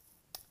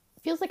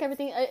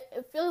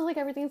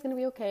everything's gonna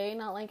be okay,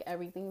 not like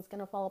everything's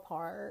gonna fall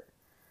apart.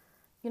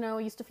 I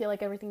used to feel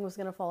like everything was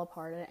gonna fall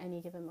apart at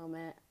any given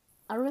moment.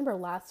 I remember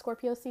last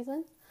Scorpio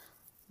season,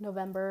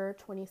 November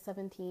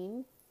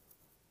 2017,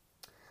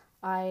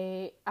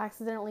 I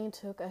accidentally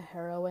took a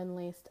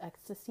heroin-laced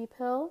ecstasy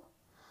pill.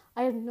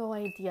 I had no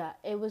idea.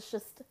 It was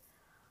just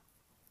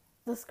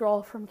this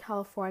girl from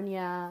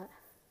California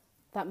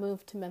that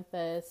moved to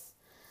Memphis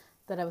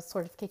that I was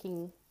sort of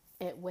kicking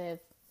it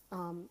with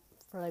for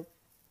like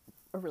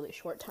a really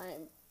short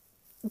time,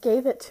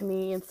 gave it to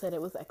me and said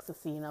it was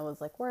ecstasy, and I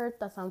was like, word,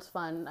 that sounds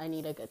fun, I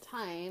need a good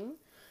time.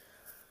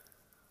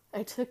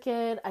 I took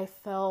it. I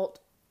felt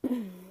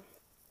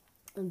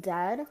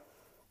dead.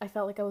 I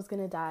felt like I was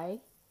gonna die.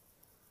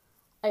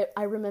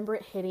 I remember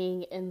it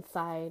hitting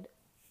inside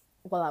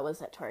while I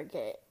was at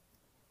Target,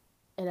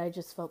 and I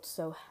just felt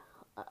so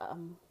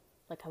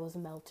like I was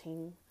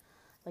melting,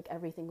 like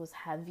everything was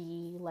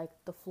heavy, like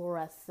the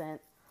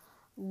fluorescent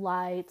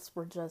lights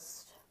were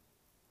just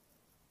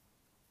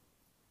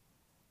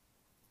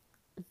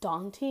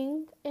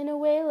daunting in a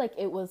way. Like,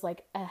 it was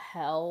like a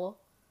hell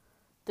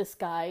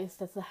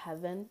disguised as a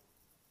heaven.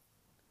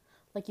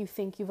 Like, you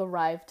think you've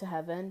arrived to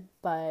heaven,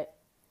 but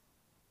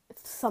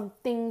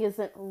something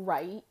isn't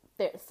right.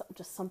 There's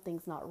just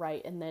something's not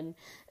right, and then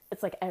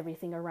it's like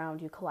everything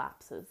around you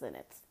collapses and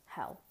it's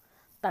hell.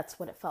 That's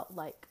what it felt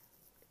like.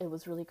 It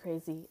was really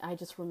crazy. I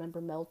just remember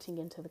melting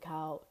into the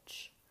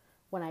couch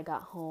when I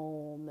got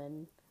home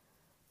and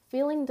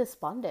feeling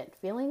despondent,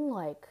 feeling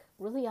like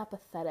really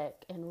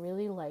apathetic and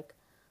really like,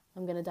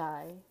 I'm gonna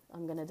die,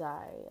 I'm gonna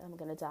die, I'm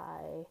gonna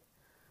die.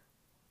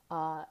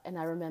 And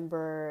I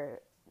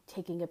remember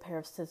taking a pair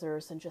of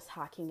scissors and just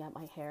hacking at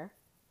my hair.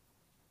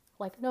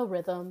 Like, no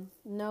rhythm,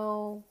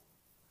 no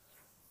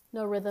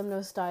rhythm,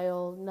 no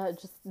style, not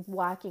just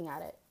whacking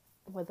at it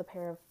with a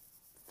pair of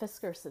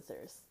Fisker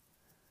scissors.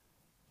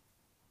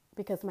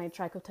 Because my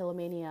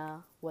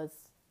trichotillomania was,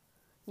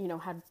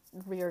 had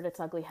reared its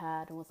ugly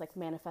head and was like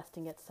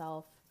manifesting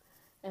itself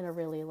in a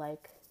really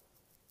like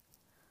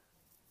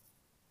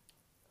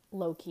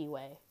low-key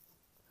way.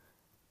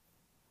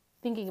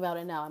 Thinking about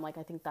it now, I'm like,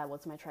 I think that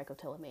was my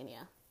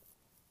trichotillomania.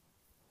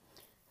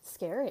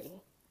 Scary.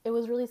 It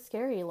was really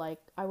scary. Like,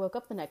 I woke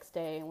up the next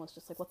day and was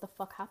just like, what the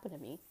fuck happened to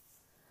me?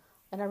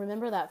 And I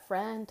remember that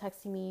friend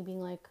texting me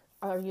being like,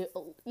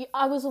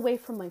 I was away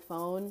from my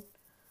phone,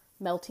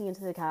 melting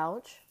into the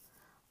couch.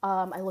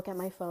 I look at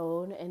my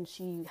phone and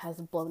she has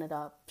blown it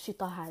up. She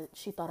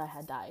thought I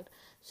had died.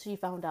 She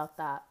found out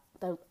that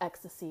the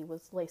ecstasy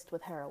was laced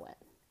with heroin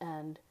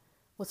and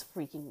was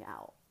freaking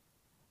out.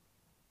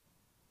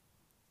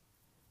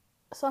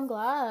 So I'm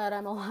glad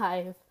I'm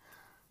alive.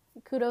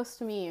 Kudos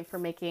to me for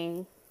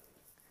making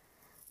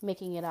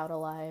it out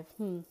alive.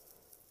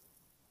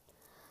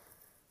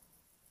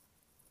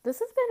 This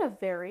has been a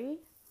very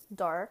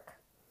dark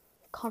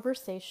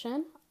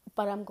conversation,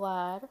 but I'm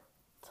glad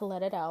to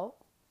let it out.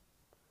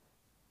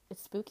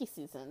 It's spooky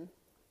season.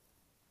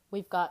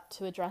 We've got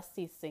to address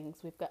these things.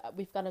 We've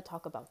got to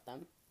talk about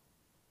them.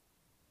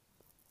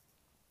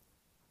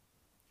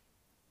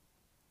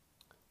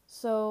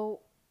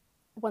 So,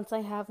 once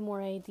I have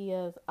more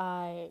ideas,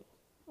 I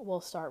will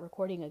start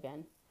recording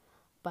again.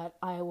 But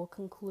I will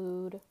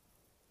conclude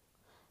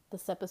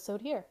this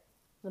episode here.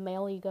 The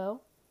male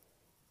ego,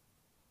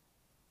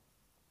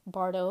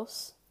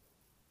 Bardos,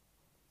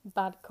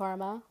 bad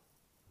karma,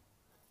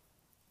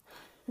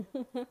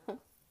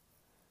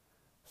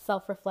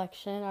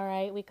 self-reflection. All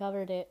right, we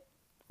covered it.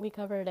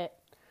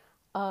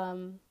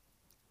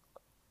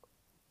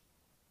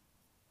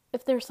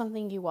 If there's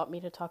something you want me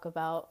to talk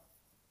about,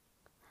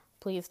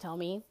 please tell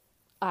me.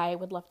 I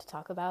would love to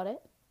talk about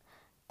it.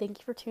 Thank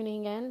you for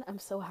tuning in. I'm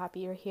so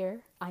happy you're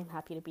here. I'm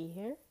happy to be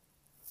here.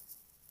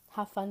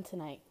 Have fun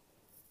tonight.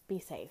 Be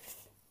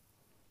safe.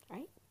 All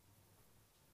right?